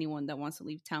tickets to anyone that wants to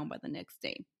leave town by the next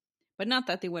day, but not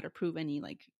that they would approve any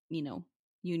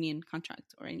union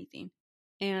contract or anything.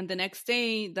 And the next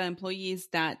day, the employees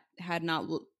that had not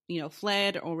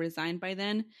fled or resigned by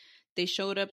then, they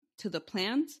showed up to the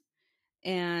plant,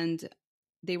 and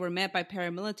they were met by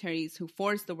paramilitaries who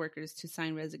forced the workers to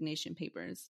sign resignation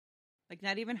papers. Like,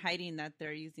 not even hiding that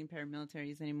they're using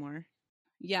paramilitaries anymore.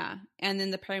 Yeah. And then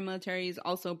the paramilitaries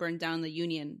also burned down the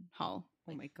union hall.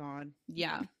 Oh my god.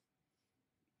 Yeah.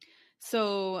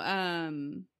 So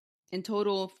in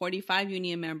total, 45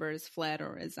 union members fled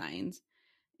or resigned.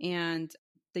 And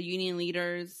the union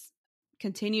leaders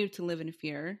continued to live in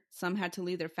fear. Some had to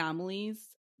leave their families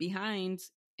behind,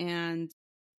 and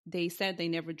they said they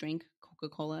never drank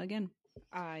Coca-Cola again.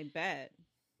 I bet.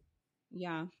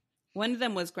 Yeah. One of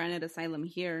them was granted asylum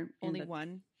here. Only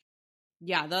one?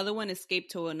 Yeah, the other one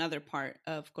escaped to another part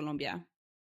of Colombia.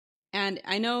 And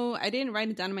I know I didn't write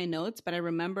it down in my notes, but I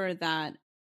remember that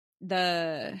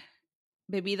the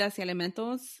bebidas y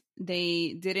alimentos,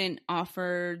 they didn't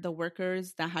offer the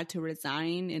workers that had to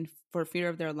resign for fear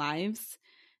of their lives.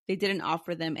 They didn't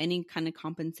offer them any kind of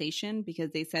compensation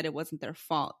because they said it wasn't their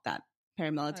fault that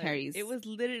paramilitaries. It was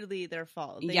literally their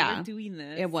fault. They were doing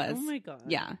this. It was. Oh my God.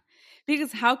 Yeah.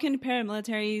 Because how can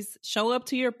paramilitaries show up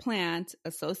to your plant,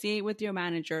 associate with your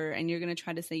manager, and you're going to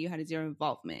try to say you had zero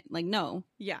involvement? Like, no.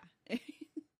 Yeah.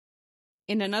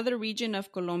 In another region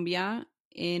of Colombia,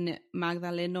 in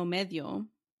Magdaleno Medio,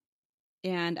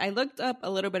 and I looked up a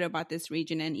little bit about this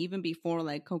region, and even before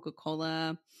like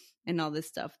Coca-Cola and all this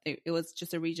stuff, it was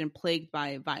just a region plagued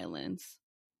by violence.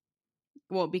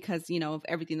 Well, because, of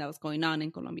everything that was going on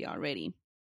in Colombia already.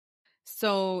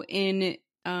 So in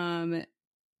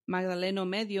Magdaleno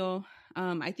Medio,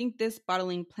 I think this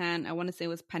bottling plant, I want to say,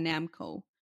 was Panamco.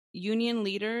 Union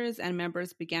leaders and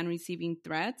members began receiving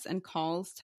threats and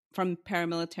calls from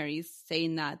paramilitaries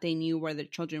saying that they knew where their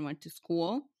children went to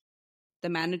school. The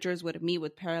managers would meet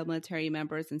with paramilitary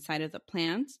members inside of the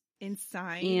plant.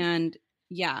 Inside? And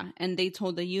they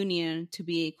told the union to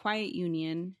be a quiet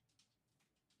union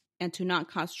and to not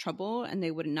cause trouble, and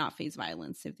they would not face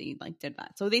violence if they did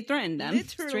that. So they threatened them.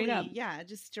 Literally, straight up. Yeah,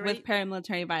 just straight with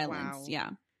paramilitary violence.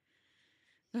 Wow.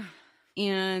 Yeah.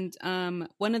 And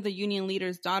one of the union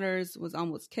leader's daughters was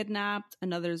almost kidnapped.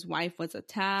 Another's wife was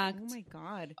attacked. Oh my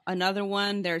God. Another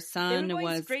one, their son they were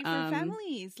was straight for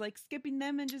families, like skipping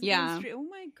them and just going straight. Oh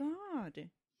my God.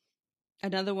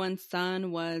 Another one's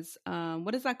son was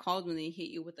what is that called when they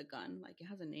hit you with a gun? Like, it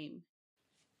has a name.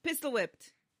 Pistol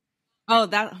whipped. Oh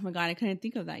my God, I couldn't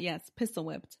think of that. Yes, pistol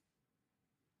whipped.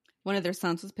 One of their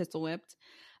sons was pistol whipped.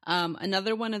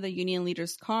 Another one of the union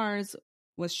leader's cars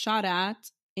was shot at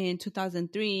in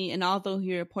 2003, and although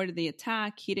he reported the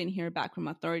attack, he didn't hear back from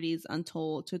authorities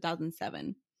until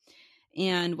 2007.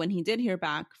 And when he did hear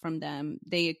back from them,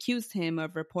 they accused him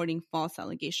of reporting false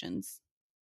allegations.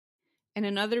 In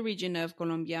another region of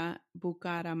Colombia,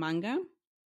 Bucaramanga,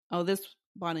 this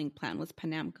bottling plant was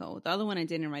Panamco. The other one I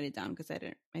didn't write it down because I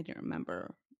didn't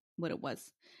remember what it was.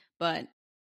 But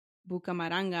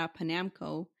Bucaramanga,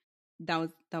 Panamco, that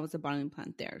was a bottling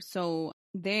plant there. So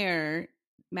there,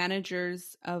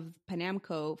 managers of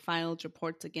Panamco filed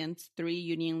reports against 3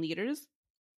 union leaders,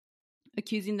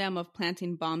 accusing them of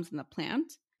planting bombs in the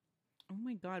plant. Oh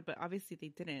my God, but obviously they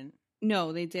didn't.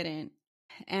 No, they didn't.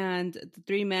 And the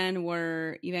 3 men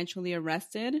were eventually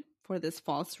arrested for this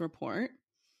false report.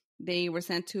 They were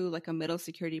sent to a middle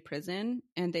security prison,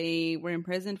 and they were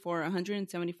imprisoned for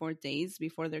 174 days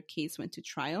before their case went to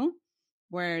trial,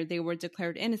 where they were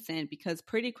declared innocent because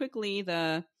pretty quickly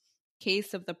the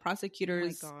case of the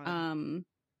prosecutors fell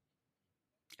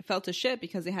to shit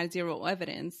because they had zero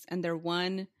evidence, and their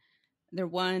one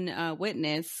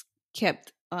witness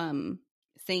kept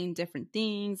saying different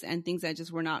things and things that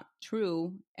just were not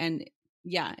true, and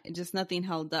just nothing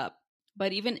held up.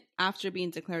 But even after being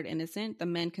declared innocent, the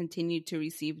men continued to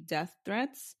receive death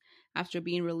threats. After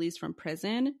being released from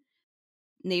prison,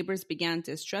 neighbors began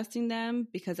distrusting them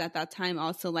because at that time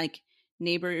also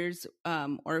neighbors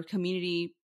or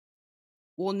community,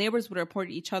 neighbors would report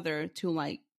each other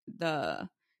to the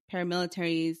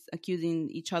paramilitaries, accusing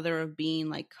each other of being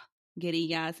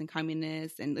guerrillas and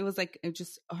communists, and it was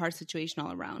just a hard situation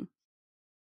all around.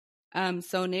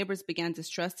 So neighbors began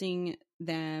distrusting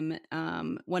them.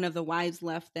 One of the wives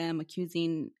left them,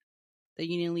 accusing the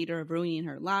union leader of ruining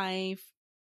her life.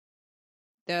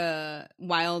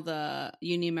 While the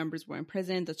union members were in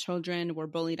prison, the children were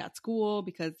bullied at school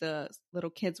because the little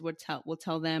kids would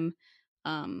tell them,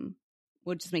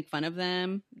 would just make fun of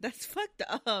them. That's fucked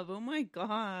up. Oh my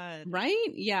God. Right?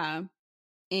 Yeah.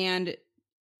 And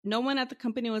no one at the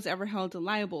company was ever held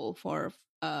liable for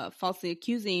falsely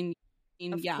accusing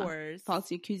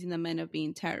the men of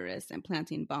being terrorists and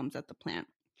planting bombs at the plant.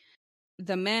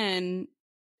 The men,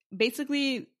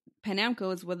 basically,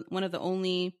 Panamco is one of the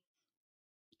only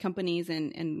companies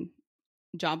and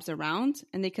jobs around,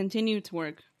 and they continued to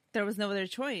work. There was no other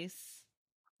choice.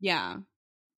 Yeah.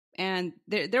 And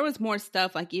there was more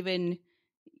stuff, even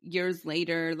years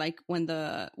later, when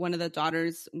one of the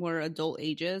daughters were adult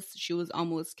ages, she was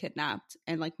almost kidnapped.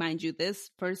 And mind you,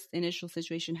 this first initial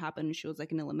situation happened when she was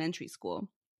in elementary school.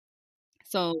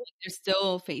 So they're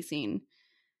still facing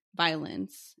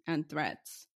violence and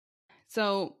threats.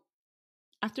 So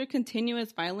after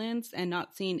continuous violence and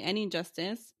not seeing any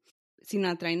justice,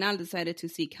 Sinatrainal decided to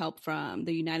seek help from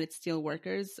the United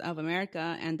Steelworkers of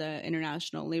America and the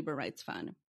International Labor Rights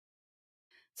Fund.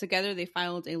 Together, they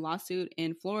filed a lawsuit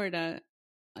in Florida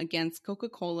against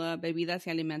Coca-Cola, Bebidas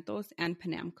y Alimentos, and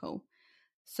Panamco.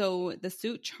 So the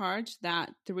suit charged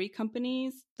that the three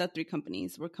companies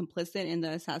were complicit in the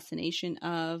assassination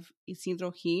of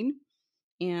Isidro Gil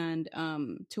and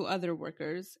two other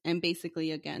workers, and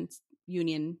basically against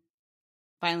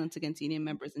violence against union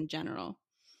members in general.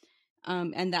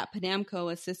 And that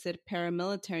Panamco assisted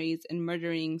paramilitaries in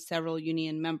murdering several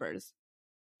union members.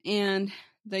 And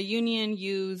the union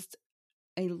used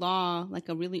a law, like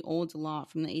a really old law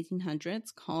from the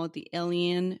 1800s called the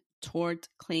Alien Tort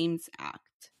Claims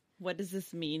Act. What does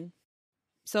this mean?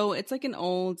 So it's like an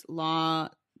old law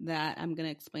that I'm going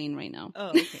to explain right now. Oh,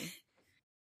 okay.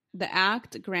 The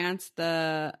act grants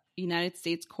the United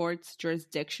States courts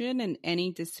jurisdiction in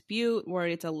any dispute where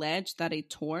it's alleged that a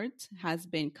tort has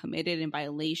been committed in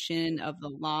violation of the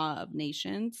law of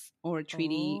nations or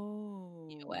treaty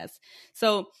US.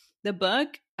 So the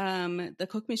book, The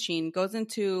Cook Machine, goes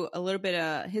into a little bit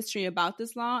of history about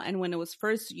this law and when it was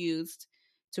first used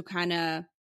to kind of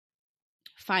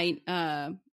fight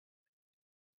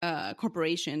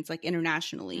corporations like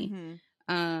internationally. Mm-hmm.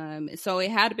 So it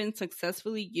had been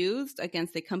successfully used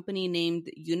against a company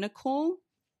named Unicol,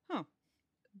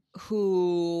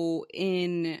 so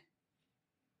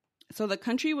the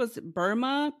country was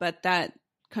Burma, but that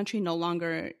country no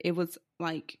longer, it was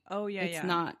like, it's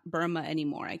not Burma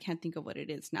anymore. I can't think of what it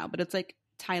is now, but it's like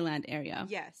Thailand area.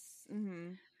 Yes.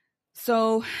 Mm-hmm.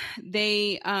 So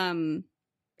they,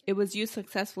 it was used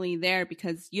successfully there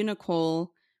because Unicol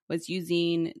was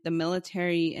using the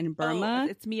military in Burma.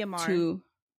 It's Myanmar.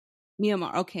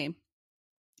 Myanmar, okay.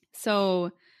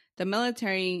 So the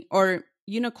military, or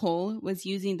Unicol, was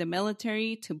using the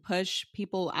military to push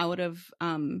people out of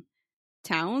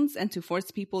towns and to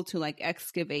force people to like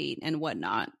excavate and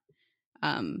whatnot.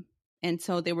 And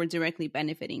so they were directly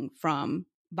benefiting from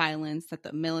violence that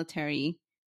the military,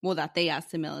 that they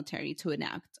asked the military to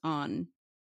enact on.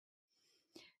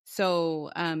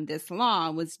 So this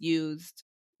law was used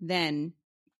then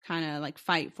kind of like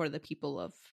fight for the people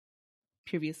of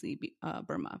previously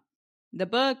Burma. The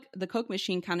book, The Coke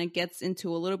Machine, kind of gets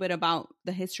into a little bit about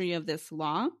the history of this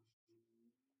law.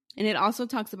 And it also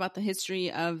talks about the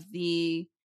history of the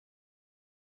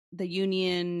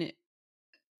union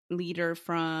leader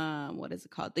from, what is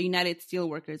it called? The United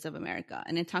Steelworkers of America.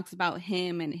 And it talks about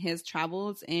him and his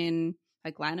travels in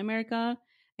like Latin America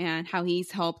and how he's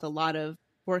helped a lot of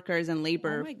workers and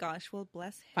labor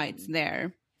bless him. Fights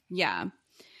there. Yeah.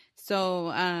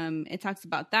 So it talks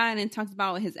about that, and it talks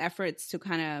about his efforts to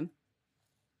kind of,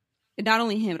 not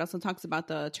only him, it also talks about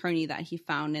the attorney that he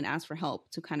found and asked for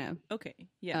help to kind of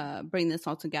bring this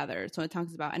all together. So it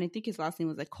talks about, and I think his last name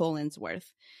was like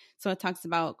Collinsworth. So it talks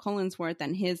about Collinsworth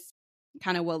and his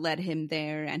kind of what led him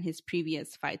there and his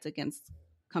previous fights against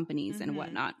companies and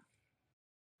whatnot.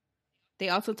 They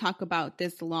also talk about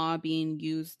this law being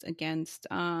used against,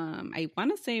 I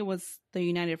want to say it was the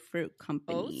United Fruit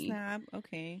Company. Oh, snap.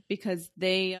 Okay. Because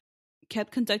they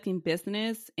kept conducting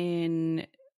business in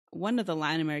one of the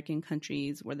Latin American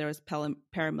countries where there was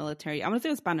paramilitary. I want to say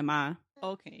it was Panama.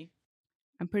 Okay.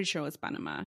 I'm pretty sure it was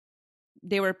Panama.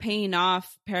 They were paying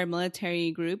off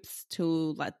paramilitary groups to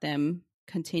let them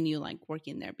continue like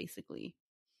working there basically.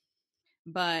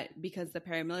 But because the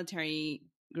paramilitary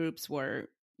groups were,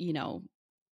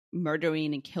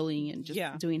 murdering and killing and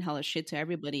just doing hella shit to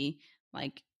everybody,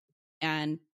 like,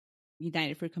 and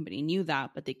United Fruit Company knew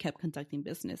that, but they kept conducting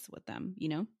business with them,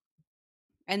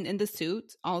 And in the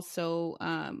suit also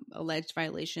alleged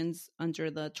violations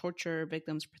under the Torture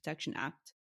Victims Protection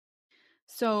Act.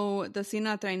 So the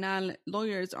Sinatrainal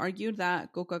lawyers argued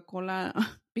that Coca-Cola,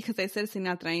 because I said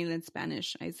Sinatrainal in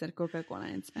Spanish, I said Coca-Cola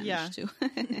in Spanish too.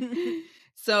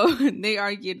 So they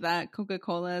argued that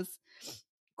Coca-Cola's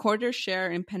quarter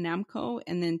share in Panamco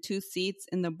and then 2 seats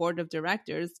in the board of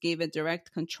directors gave it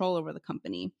direct control over the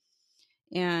company.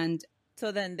 And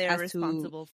so then they're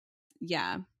responsible.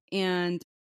 And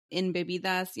in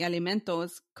Bebidas y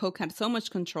Alimentos, Coke had so much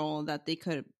control that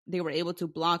they were able to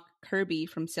block Kirby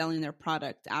from selling their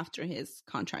product after his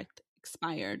contract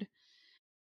expired.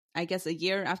 I guess a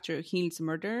year after Gil's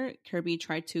murder, Kirby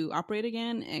tried to operate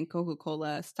again, and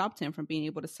Coca-Cola stopped him from being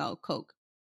able to sell Coke.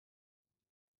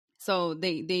 So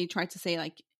they tried to say,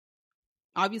 like,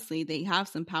 obviously they have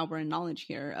some power and knowledge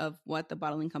here of what the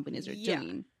bottling companies are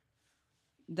doing.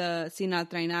 The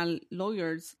Sinatrainal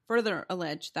lawyers further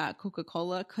alleged that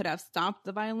Coca-Cola could have stopped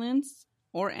the violence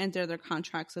or ended their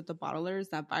contracts with the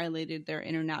bottlers that violated their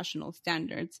international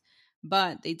standards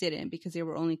but they didn't because they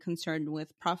were only concerned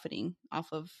with profiting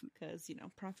off of Because,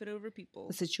 profit over people.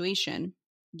 the situation.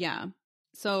 Yeah.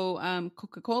 So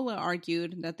Coca-Cola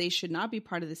argued that they should not be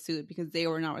part of the suit because they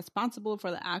were not responsible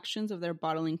for the actions of their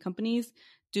bottling companies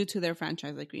due to their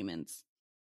franchise agreements.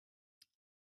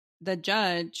 The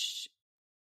judge,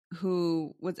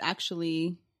 who was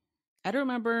actually, I don't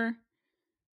remember,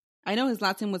 I know his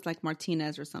last name was like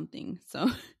Martinez or something. So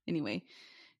anyway,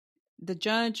 the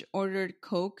judge ordered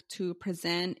Coke to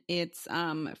present its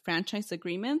franchise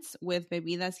agreements with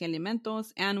Bebidas y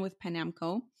Alimentos and with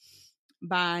Panamco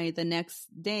by the next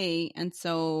day. And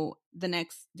so the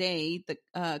next day,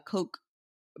 the Coke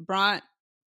brought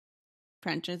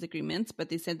franchise agreements, but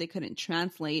they said they couldn't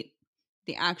translate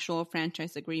the actual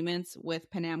franchise agreements with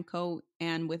Panamco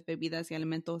and with Bebidas y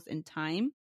Alimentos in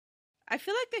time. I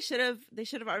feel like they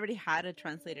should have already had a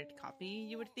translated copy,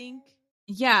 you would think.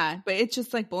 Yeah, but it's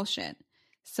just like bullshit.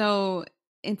 So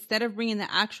instead of bringing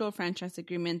the actual franchise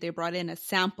agreement, they brought in a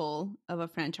sample of a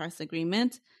franchise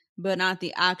agreement, but not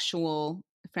the actual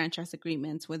franchise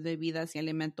agreements with Bebidas y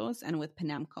Alimentos and with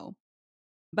Panamco.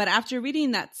 But after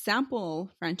reading that sample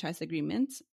franchise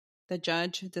agreement, the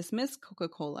judge dismissed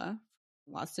Coca-Cola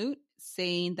lawsuit,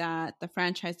 saying that the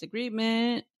franchise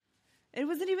agreement, it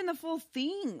wasn't even the full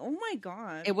thing. Oh my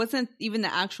God. It wasn't even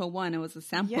the actual one. It was a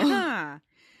sample. Yeah.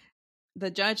 The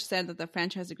judge said that the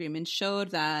franchise agreement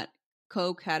showed that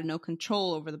Coke had no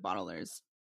control over the bottlers.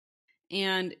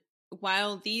 And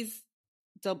while these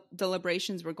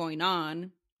deliberations were going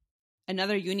on,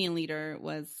 another union leader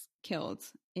was killed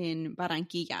in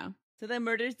Barranquilla. So the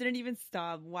murders didn't even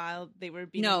stop while they were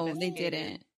being investigated. No, they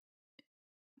didn't.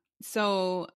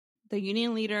 So the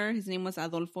union leader, his name was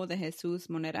Adolfo de Jesus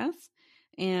Moneras,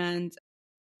 and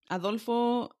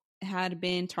Adolfo had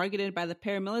been targeted by the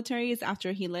paramilitaries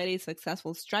after he led a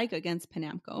successful strike against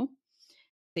Panamco.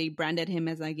 They branded him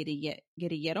as a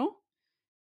guerrillero.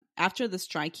 After the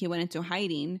strike, he went into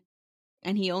hiding,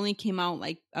 and he only came out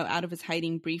out of his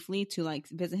hiding briefly to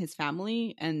visit his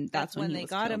family, and that's when they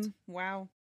got him. Wow.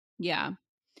 Yeah.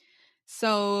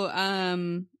 So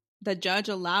the judge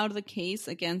allowed the case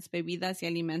against Bebidas y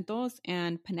Alimentos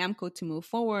and Panamco to move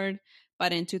forward,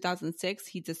 but in 2006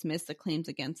 he dismissed the claims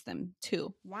against them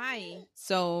too. Why?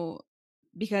 So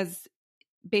because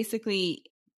basically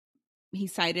he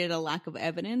cited a lack of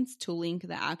evidence to link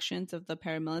the actions of the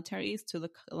paramilitaries to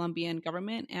the Colombian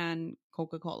government and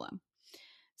Coca-Cola.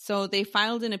 So they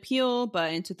filed an appeal,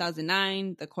 but in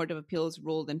 2009, the Court of Appeals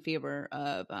ruled in favor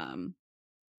of...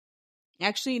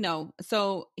 Actually, no.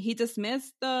 So he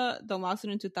dismissed the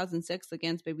lawsuit in 2006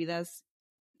 against Bebidas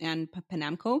and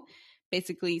Panamco,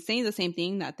 basically saying the same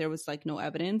thing, that there was no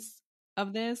evidence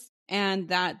of this and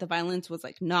that the violence was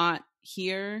not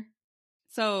here.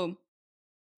 So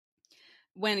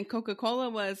when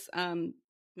Coca-Cola was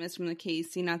dismissed from the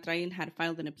case, Sinatrail had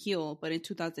filed an appeal, but in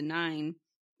 2009,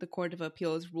 the Court of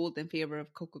Appeals ruled in favor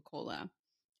of Coca-Cola.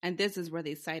 And this is where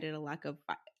they cited a lack of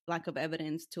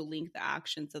evidence to link the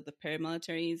actions of the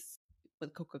paramilitaries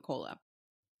with Coca-Cola.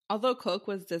 Although Coke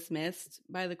was dismissed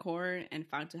by the court and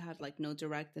found to have no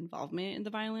direct involvement in the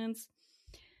violence,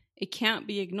 it can't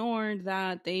be ignored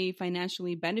that they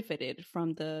financially benefited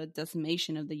from the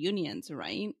decimation of the unions,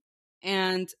 right?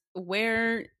 And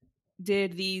where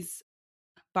did these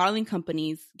bottling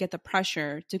companies get the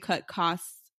pressure to cut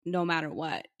costs no matter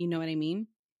what? You know what I mean?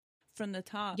 From the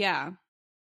top. Yeah.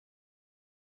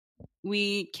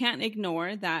 We can't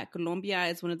ignore that Colombia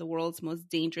is one of the world's most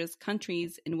dangerous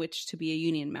countries in which to be a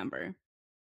union member.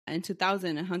 In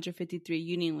 2000, 153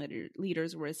 union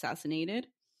leaders were assassinated.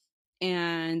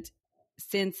 And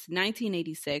since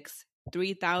 1986,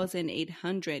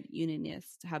 3,800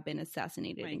 unionists have been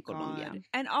assassinated in Colombia.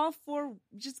 And all for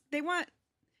they want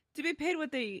to be paid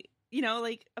what they,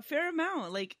 a fair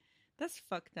amount. That's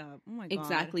fucked up. Oh my God.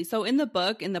 Exactly. So in the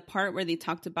book, in the part where they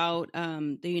talked about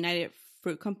the United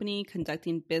Fruit Company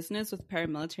conducting business with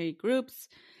paramilitary groups,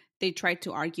 they tried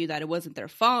to argue that it wasn't their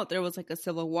fault. There was a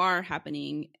civil war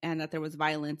happening and that there was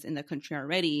violence in the country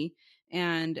already.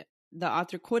 And the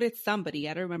author quoted somebody,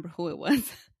 I don't remember who it was,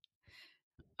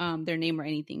 their name or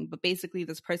anything, but basically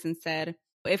this person said,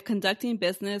 if conducting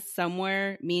business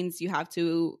somewhere means you have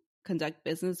to conduct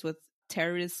business with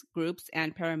terrorist groups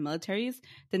and paramilitaries,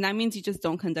 then that means you just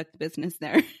don't conduct business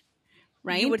there.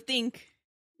 Right? You would think.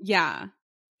 Yeah.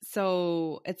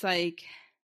 So it's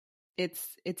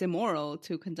it's immoral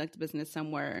to conduct business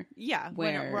somewhere. Yeah,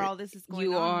 where all this is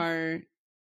going on.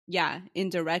 You are,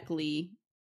 indirectly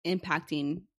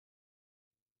impacting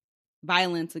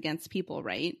violence against people,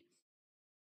 right?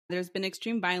 There's been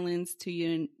extreme violence to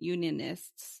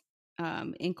unionists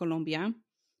in Colombia.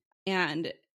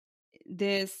 And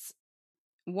this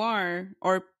war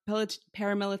or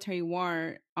paramilitary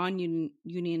war on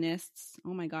unionists.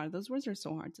 Oh my God, those words are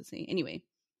so hard to say. Anyway,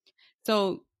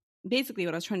 so basically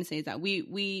what I was trying to say is that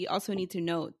we also need to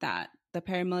note that the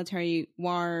paramilitary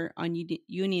war on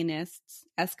unionists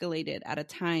escalated at a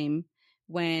time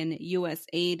when U.S.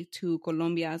 aid to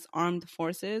Colombia's armed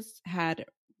forces had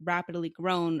rapidly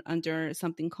grown under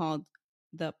something called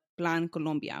the Plan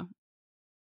Colombia.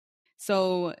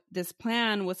 So this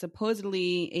plan was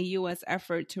supposedly a U.S.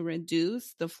 effort to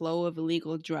reduce the flow of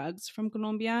illegal drugs from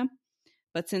Colombia.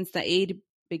 But since the aid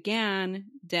began,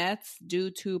 deaths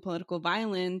due to political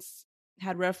violence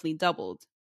had roughly doubled.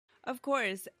 Of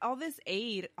course, all this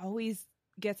aid always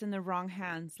gets in the wrong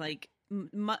hands. Like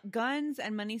guns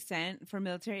and money sent for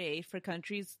military aid for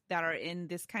countries that are in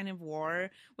this kind of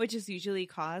war, which is usually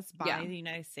caused by the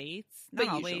United States. Not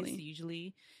But always,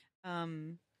 usually.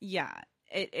 Yeah,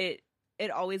 it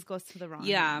always goes to the wrong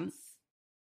hands.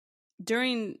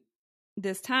 During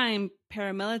this time,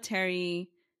 paramilitary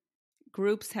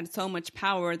groups had so much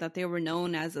power that they were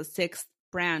known as a sixth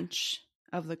branch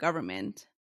of the government.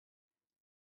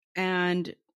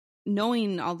 And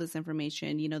knowing all this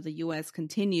information, the U.S.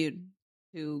 continued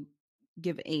to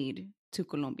give aid to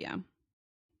Colombia.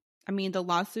 I mean, the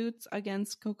lawsuits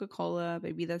against Coca-Cola,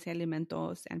 Bebidas y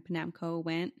Alimentos, and Panamco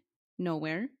went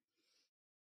nowhere.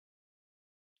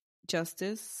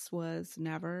 Justice was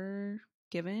never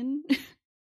given.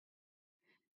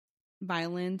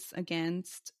 Violence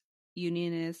against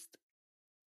unionists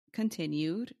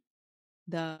continued.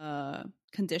 The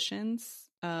conditions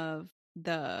of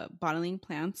the bottling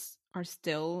plants are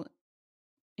still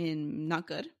not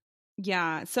good.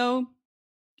 Yeah, so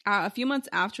a few months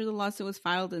after the lawsuit was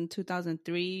filed in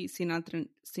 2003,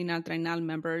 Sinatrenal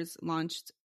members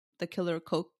launched the Killer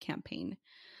Coke campaign.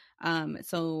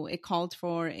 So it called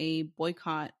for a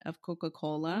boycott of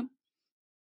Coca-Cola,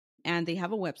 and they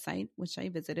have a website which I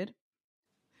visited.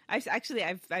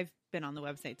 I've been on the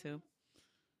website too.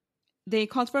 They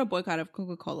called for a boycott of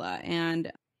Coca-Cola,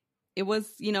 and it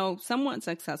was, somewhat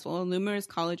successful. Numerous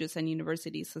colleges and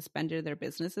universities suspended their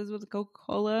businesses with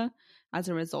Coca-Cola as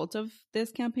a result of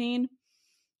this campaign.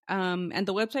 And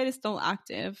the website is still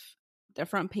active. The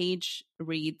front page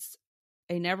reads,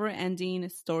 "A never-ending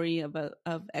story of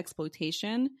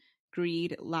exploitation,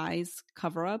 greed, lies,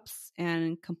 cover-ups,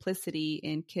 and complicity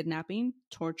in kidnapping,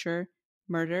 torture,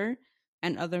 murder,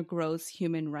 and other gross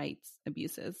human rights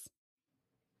abuses."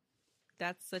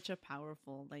 That's such a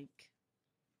powerful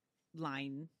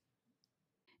line.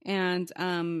 And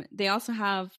they also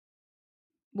have,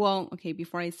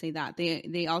 before I say that,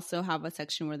 they also have a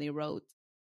section where they wrote,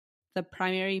 "The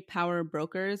primary power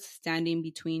brokers standing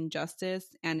between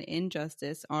justice and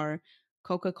injustice are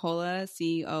Coca-Cola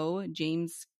CEO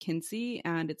James Kinsey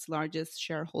and its largest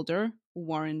shareholder,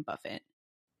 Warren Buffett."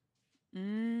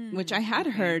 Which I had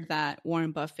heard that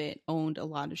Warren Buffett owned a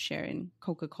lot of share in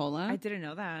Coca-Cola. I didn't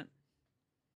know that.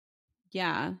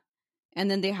 Yeah. And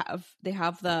then they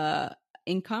have the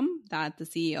income that the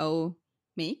CEO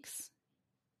makes.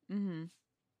 Mm-hmm.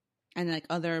 And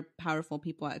other powerful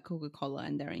people at Coca-Cola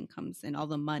and their incomes and all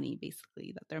the money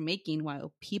basically that they're making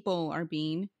while people are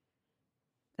being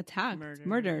attacked,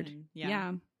 murdered. And,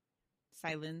 yeah.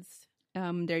 Silenced.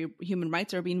 Their human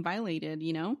rights are being violated,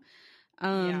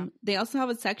 They also have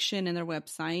a section in their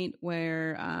website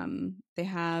where they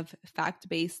have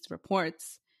fact-based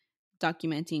reports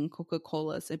documenting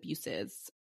Coca-Cola's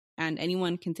abuses, and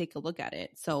anyone can take a look at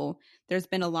it. So there's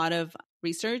been a lot of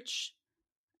research.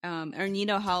 And you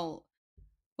know how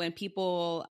when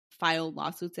people file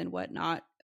lawsuits and whatnot,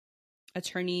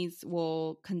 attorneys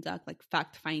will conduct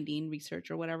fact-finding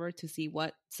research or whatever to see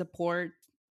what supports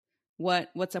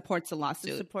the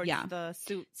lawsuit. Supports the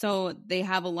suit. So they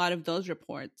have a lot of those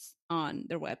reports on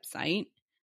their website.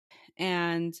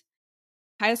 And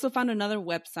I also found another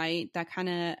website that kind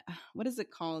of, what is it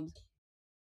called?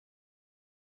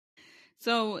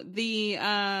 So the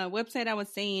website I was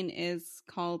saying is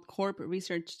called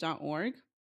corpresearch.org.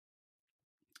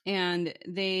 And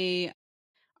they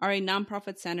are a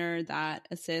nonprofit center that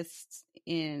assists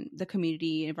in the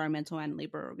community, environmental, and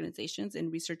labor organizations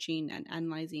in researching and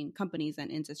analyzing companies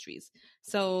and industries.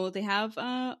 So they have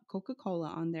Coca-Cola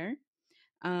on there,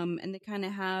 and they kind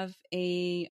of have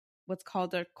what's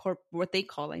called a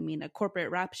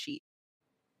corporate rap sheet.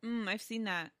 I've seen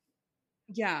that.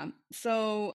 Yeah.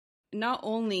 So not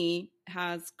only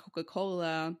has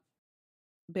Coca-Cola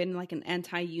been an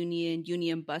anti-union,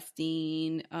 union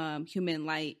busting, human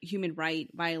right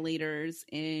violators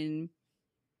in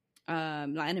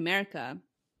Latin America,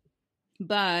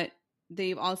 but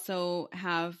they've also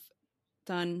have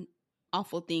done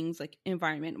awful things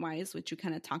environment wise, which you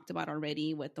kind of talked about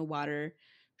already with the water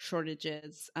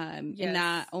shortages. And Yes.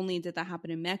 not only did that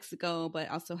happen in Mexico, but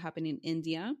also happened in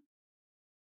India.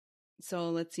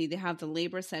 So let's see, they have the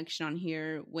labor section on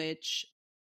here, which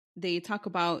they talk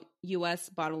about U.S.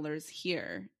 bottlers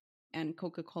here and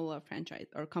Coca-Cola franchise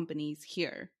or companies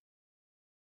here.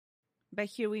 But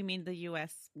here we mean the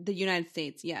U.S. The United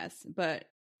States, yes, but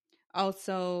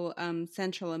also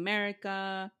Central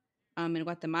America, in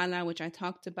Guatemala, which I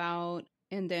talked about.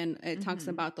 And then it talks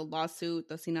about the lawsuit,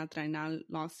 the Sinatrenal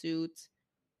lawsuit.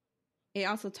 It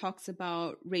also talks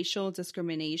about racial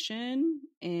discrimination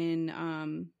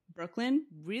in Brooklyn.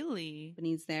 Really?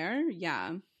 Companies there,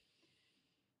 yeah.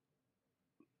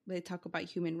 They talk about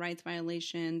human rights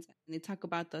violations. And they talk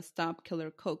about the Stop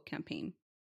Killer Coke campaign.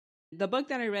 The book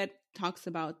that I read talks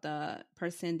about the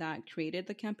person that created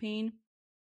the campaign,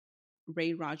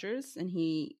 Ray Rogers, and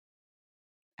he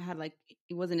had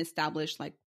he was an established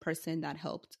person that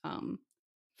helped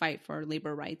fight for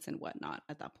labor rights and whatnot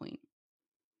at that point.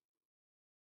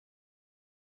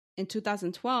 In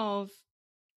 2012,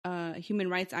 human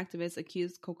rights activists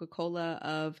accused Coca-Cola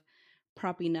of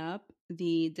propping up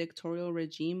the dictatorial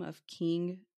regime of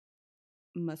King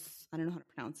I don't know how to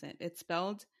pronounce it. It's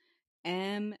spelled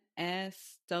MSWATI.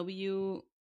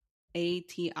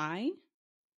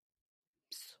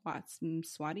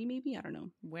 Swati, maybe? I don't know.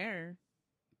 Where?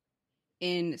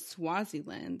 In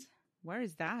Swaziland. Where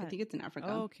is that? I think it's in Africa.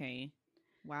 Oh, okay.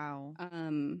 Wow.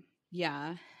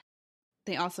 Yeah.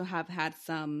 They also have had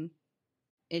some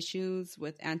issues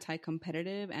with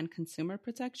anti-competitive and consumer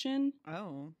protection.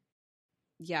 Oh.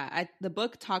 Yeah, the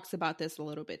book talks about this a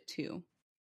little bit too.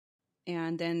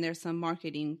 And then there's some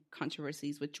marketing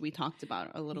controversies, which we talked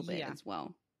about a little bit as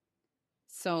well.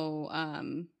 So,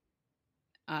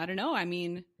 I don't know. I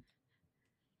mean,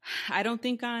 I don't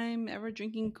think I'm ever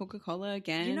drinking Coca-Cola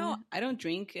again. You know, I don't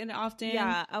drink it often.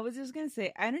 Yeah, I was just going to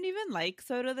say, I don't even like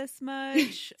soda this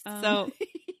much. So,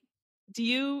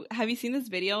 have you seen this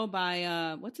video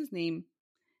by, what's his name?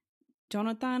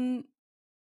 Jonathan,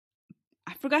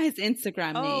 I forgot his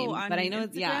Instagram name, but I know,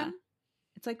 Instagram?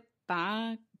 it's like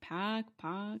Pac.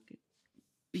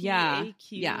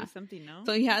 P-A-Q something, no?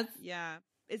 So he has,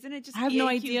 isn't it just I have no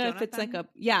P-A-Q idea Jonathan? if it's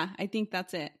I think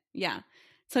that's it. Yeah.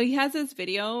 So he has this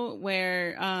video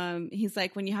where he's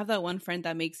like, when you have that one friend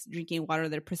that makes drinking water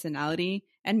their personality,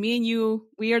 and me and you,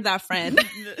 we are that friend.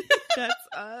 That's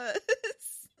us.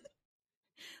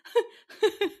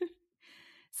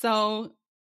 So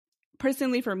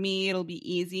personally for me, it'll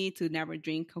be easy to never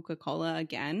drink Coca-Cola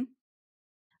again.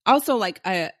 Also,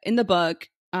 in the book,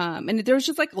 and there was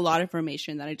just a lot of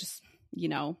information that I just,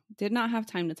 did not have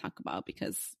time to talk about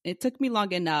because it took me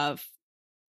long enough.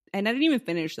 And I didn't even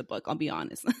finish the book, I'll be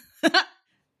honest.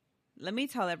 Let me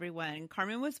tell everyone,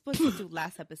 Carmen was supposed to do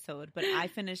last episode, but I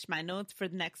finished my notes for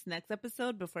the next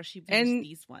episode before she finished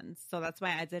these ones. So that's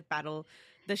why I did battle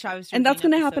the Chavez. And that's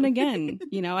going to happen again.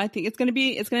 I think it's going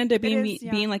to end up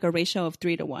being like a ratio of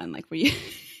 3-1, like for you.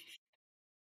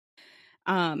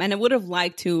 And I would have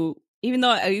liked to, even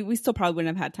though we still probably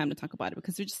wouldn't have had time to talk about it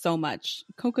because there's just so much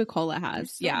Coca-Cola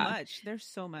has. There's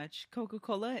so much.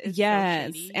 Coca-Cola is so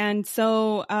shady. And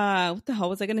so what the hell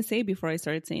was I going to say before I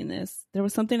started saying this? There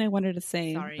was something I wanted to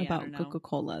say about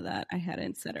Coca-Cola that I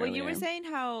hadn't said earlier. Well, you were saying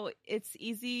how it's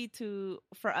easy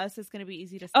for us, it's going to be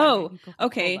easy to start Coca-Cola.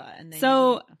 Okay.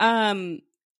 So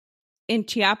in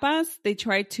Chiapas, they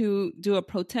tried to do a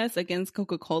protest against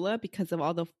Coca-Cola because of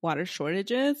all the water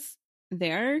shortages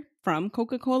there from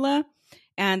Coca-Cola,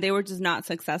 and they were just not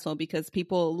successful because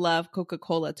people love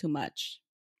Coca-Cola too much.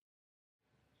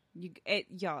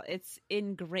 It's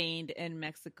ingrained in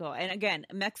Mexico. And again,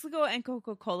 Mexico and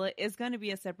Coca-Cola is going to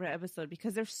be a separate episode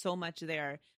because there's so much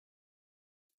there.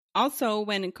 Also,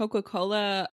 when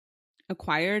Coca-Cola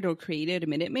acquired or created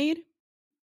Minute Maid,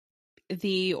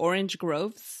 the orange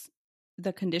groves,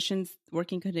 the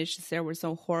working conditions there were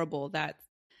so horrible that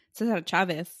Cesar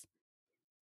Chavez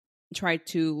tried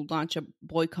to launch a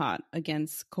boycott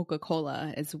against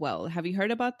Coca-Cola as well. Have you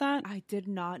heard about that? I did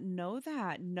not know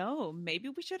that. No, maybe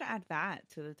we should add that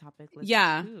to the topic list.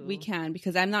 Yeah, too. We can,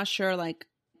 because I'm not sure,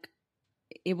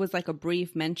 it was a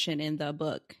brief mention in the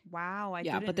book. Wow,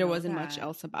 but there wasn't much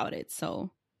else about it,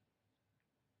 so.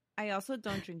 I also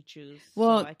don't drink juice.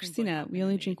 Well, so Christina, we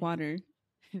only drink water.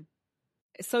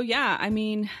 So yeah, I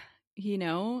mean,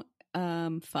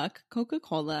 fuck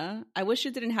Coca-Cola. I wish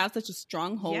it didn't have such a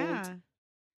stronghold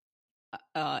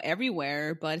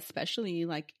everywhere, but especially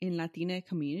in Latina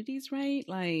communities, right?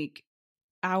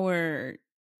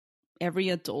 Every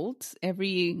adult,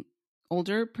 every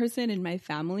older person in my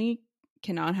family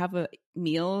cannot have a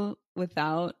meal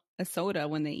without a soda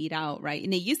when they eat out, right?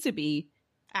 And it used to be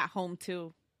at home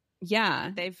too.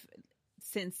 Yeah.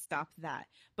 since stopped that.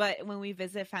 But when we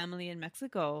visit family in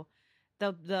Mexico,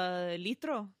 the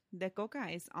litro de coca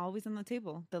is always on the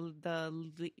table.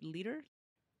 The liter,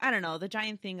 I don't know, the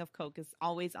giant thing of Coke is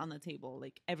always on the table,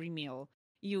 like every meal.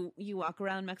 You walk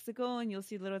around Mexico and you'll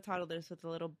see little toddlers with a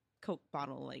little Coke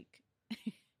bottle, like.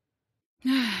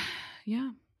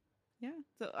 Yeah. Yeah.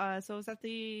 So is that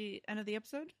the end of the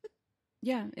episode?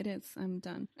 Yeah, it is. I'm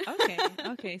done. Okay.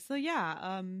 Okay. So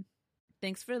yeah.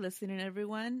 Thanks for listening,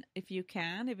 everyone. If you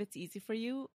can, if it's easy for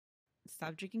you,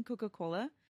 stop drinking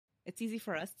Coca-Cola. It's easy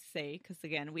for us to say because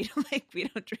again, we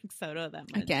don't drink soda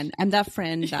that much. Again, I'm that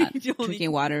friend that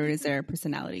drinking water is their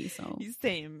personality. So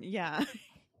same, yeah.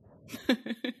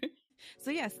 So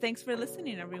yes, thanks for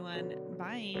listening, everyone.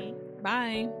 Bye.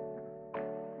 Bye.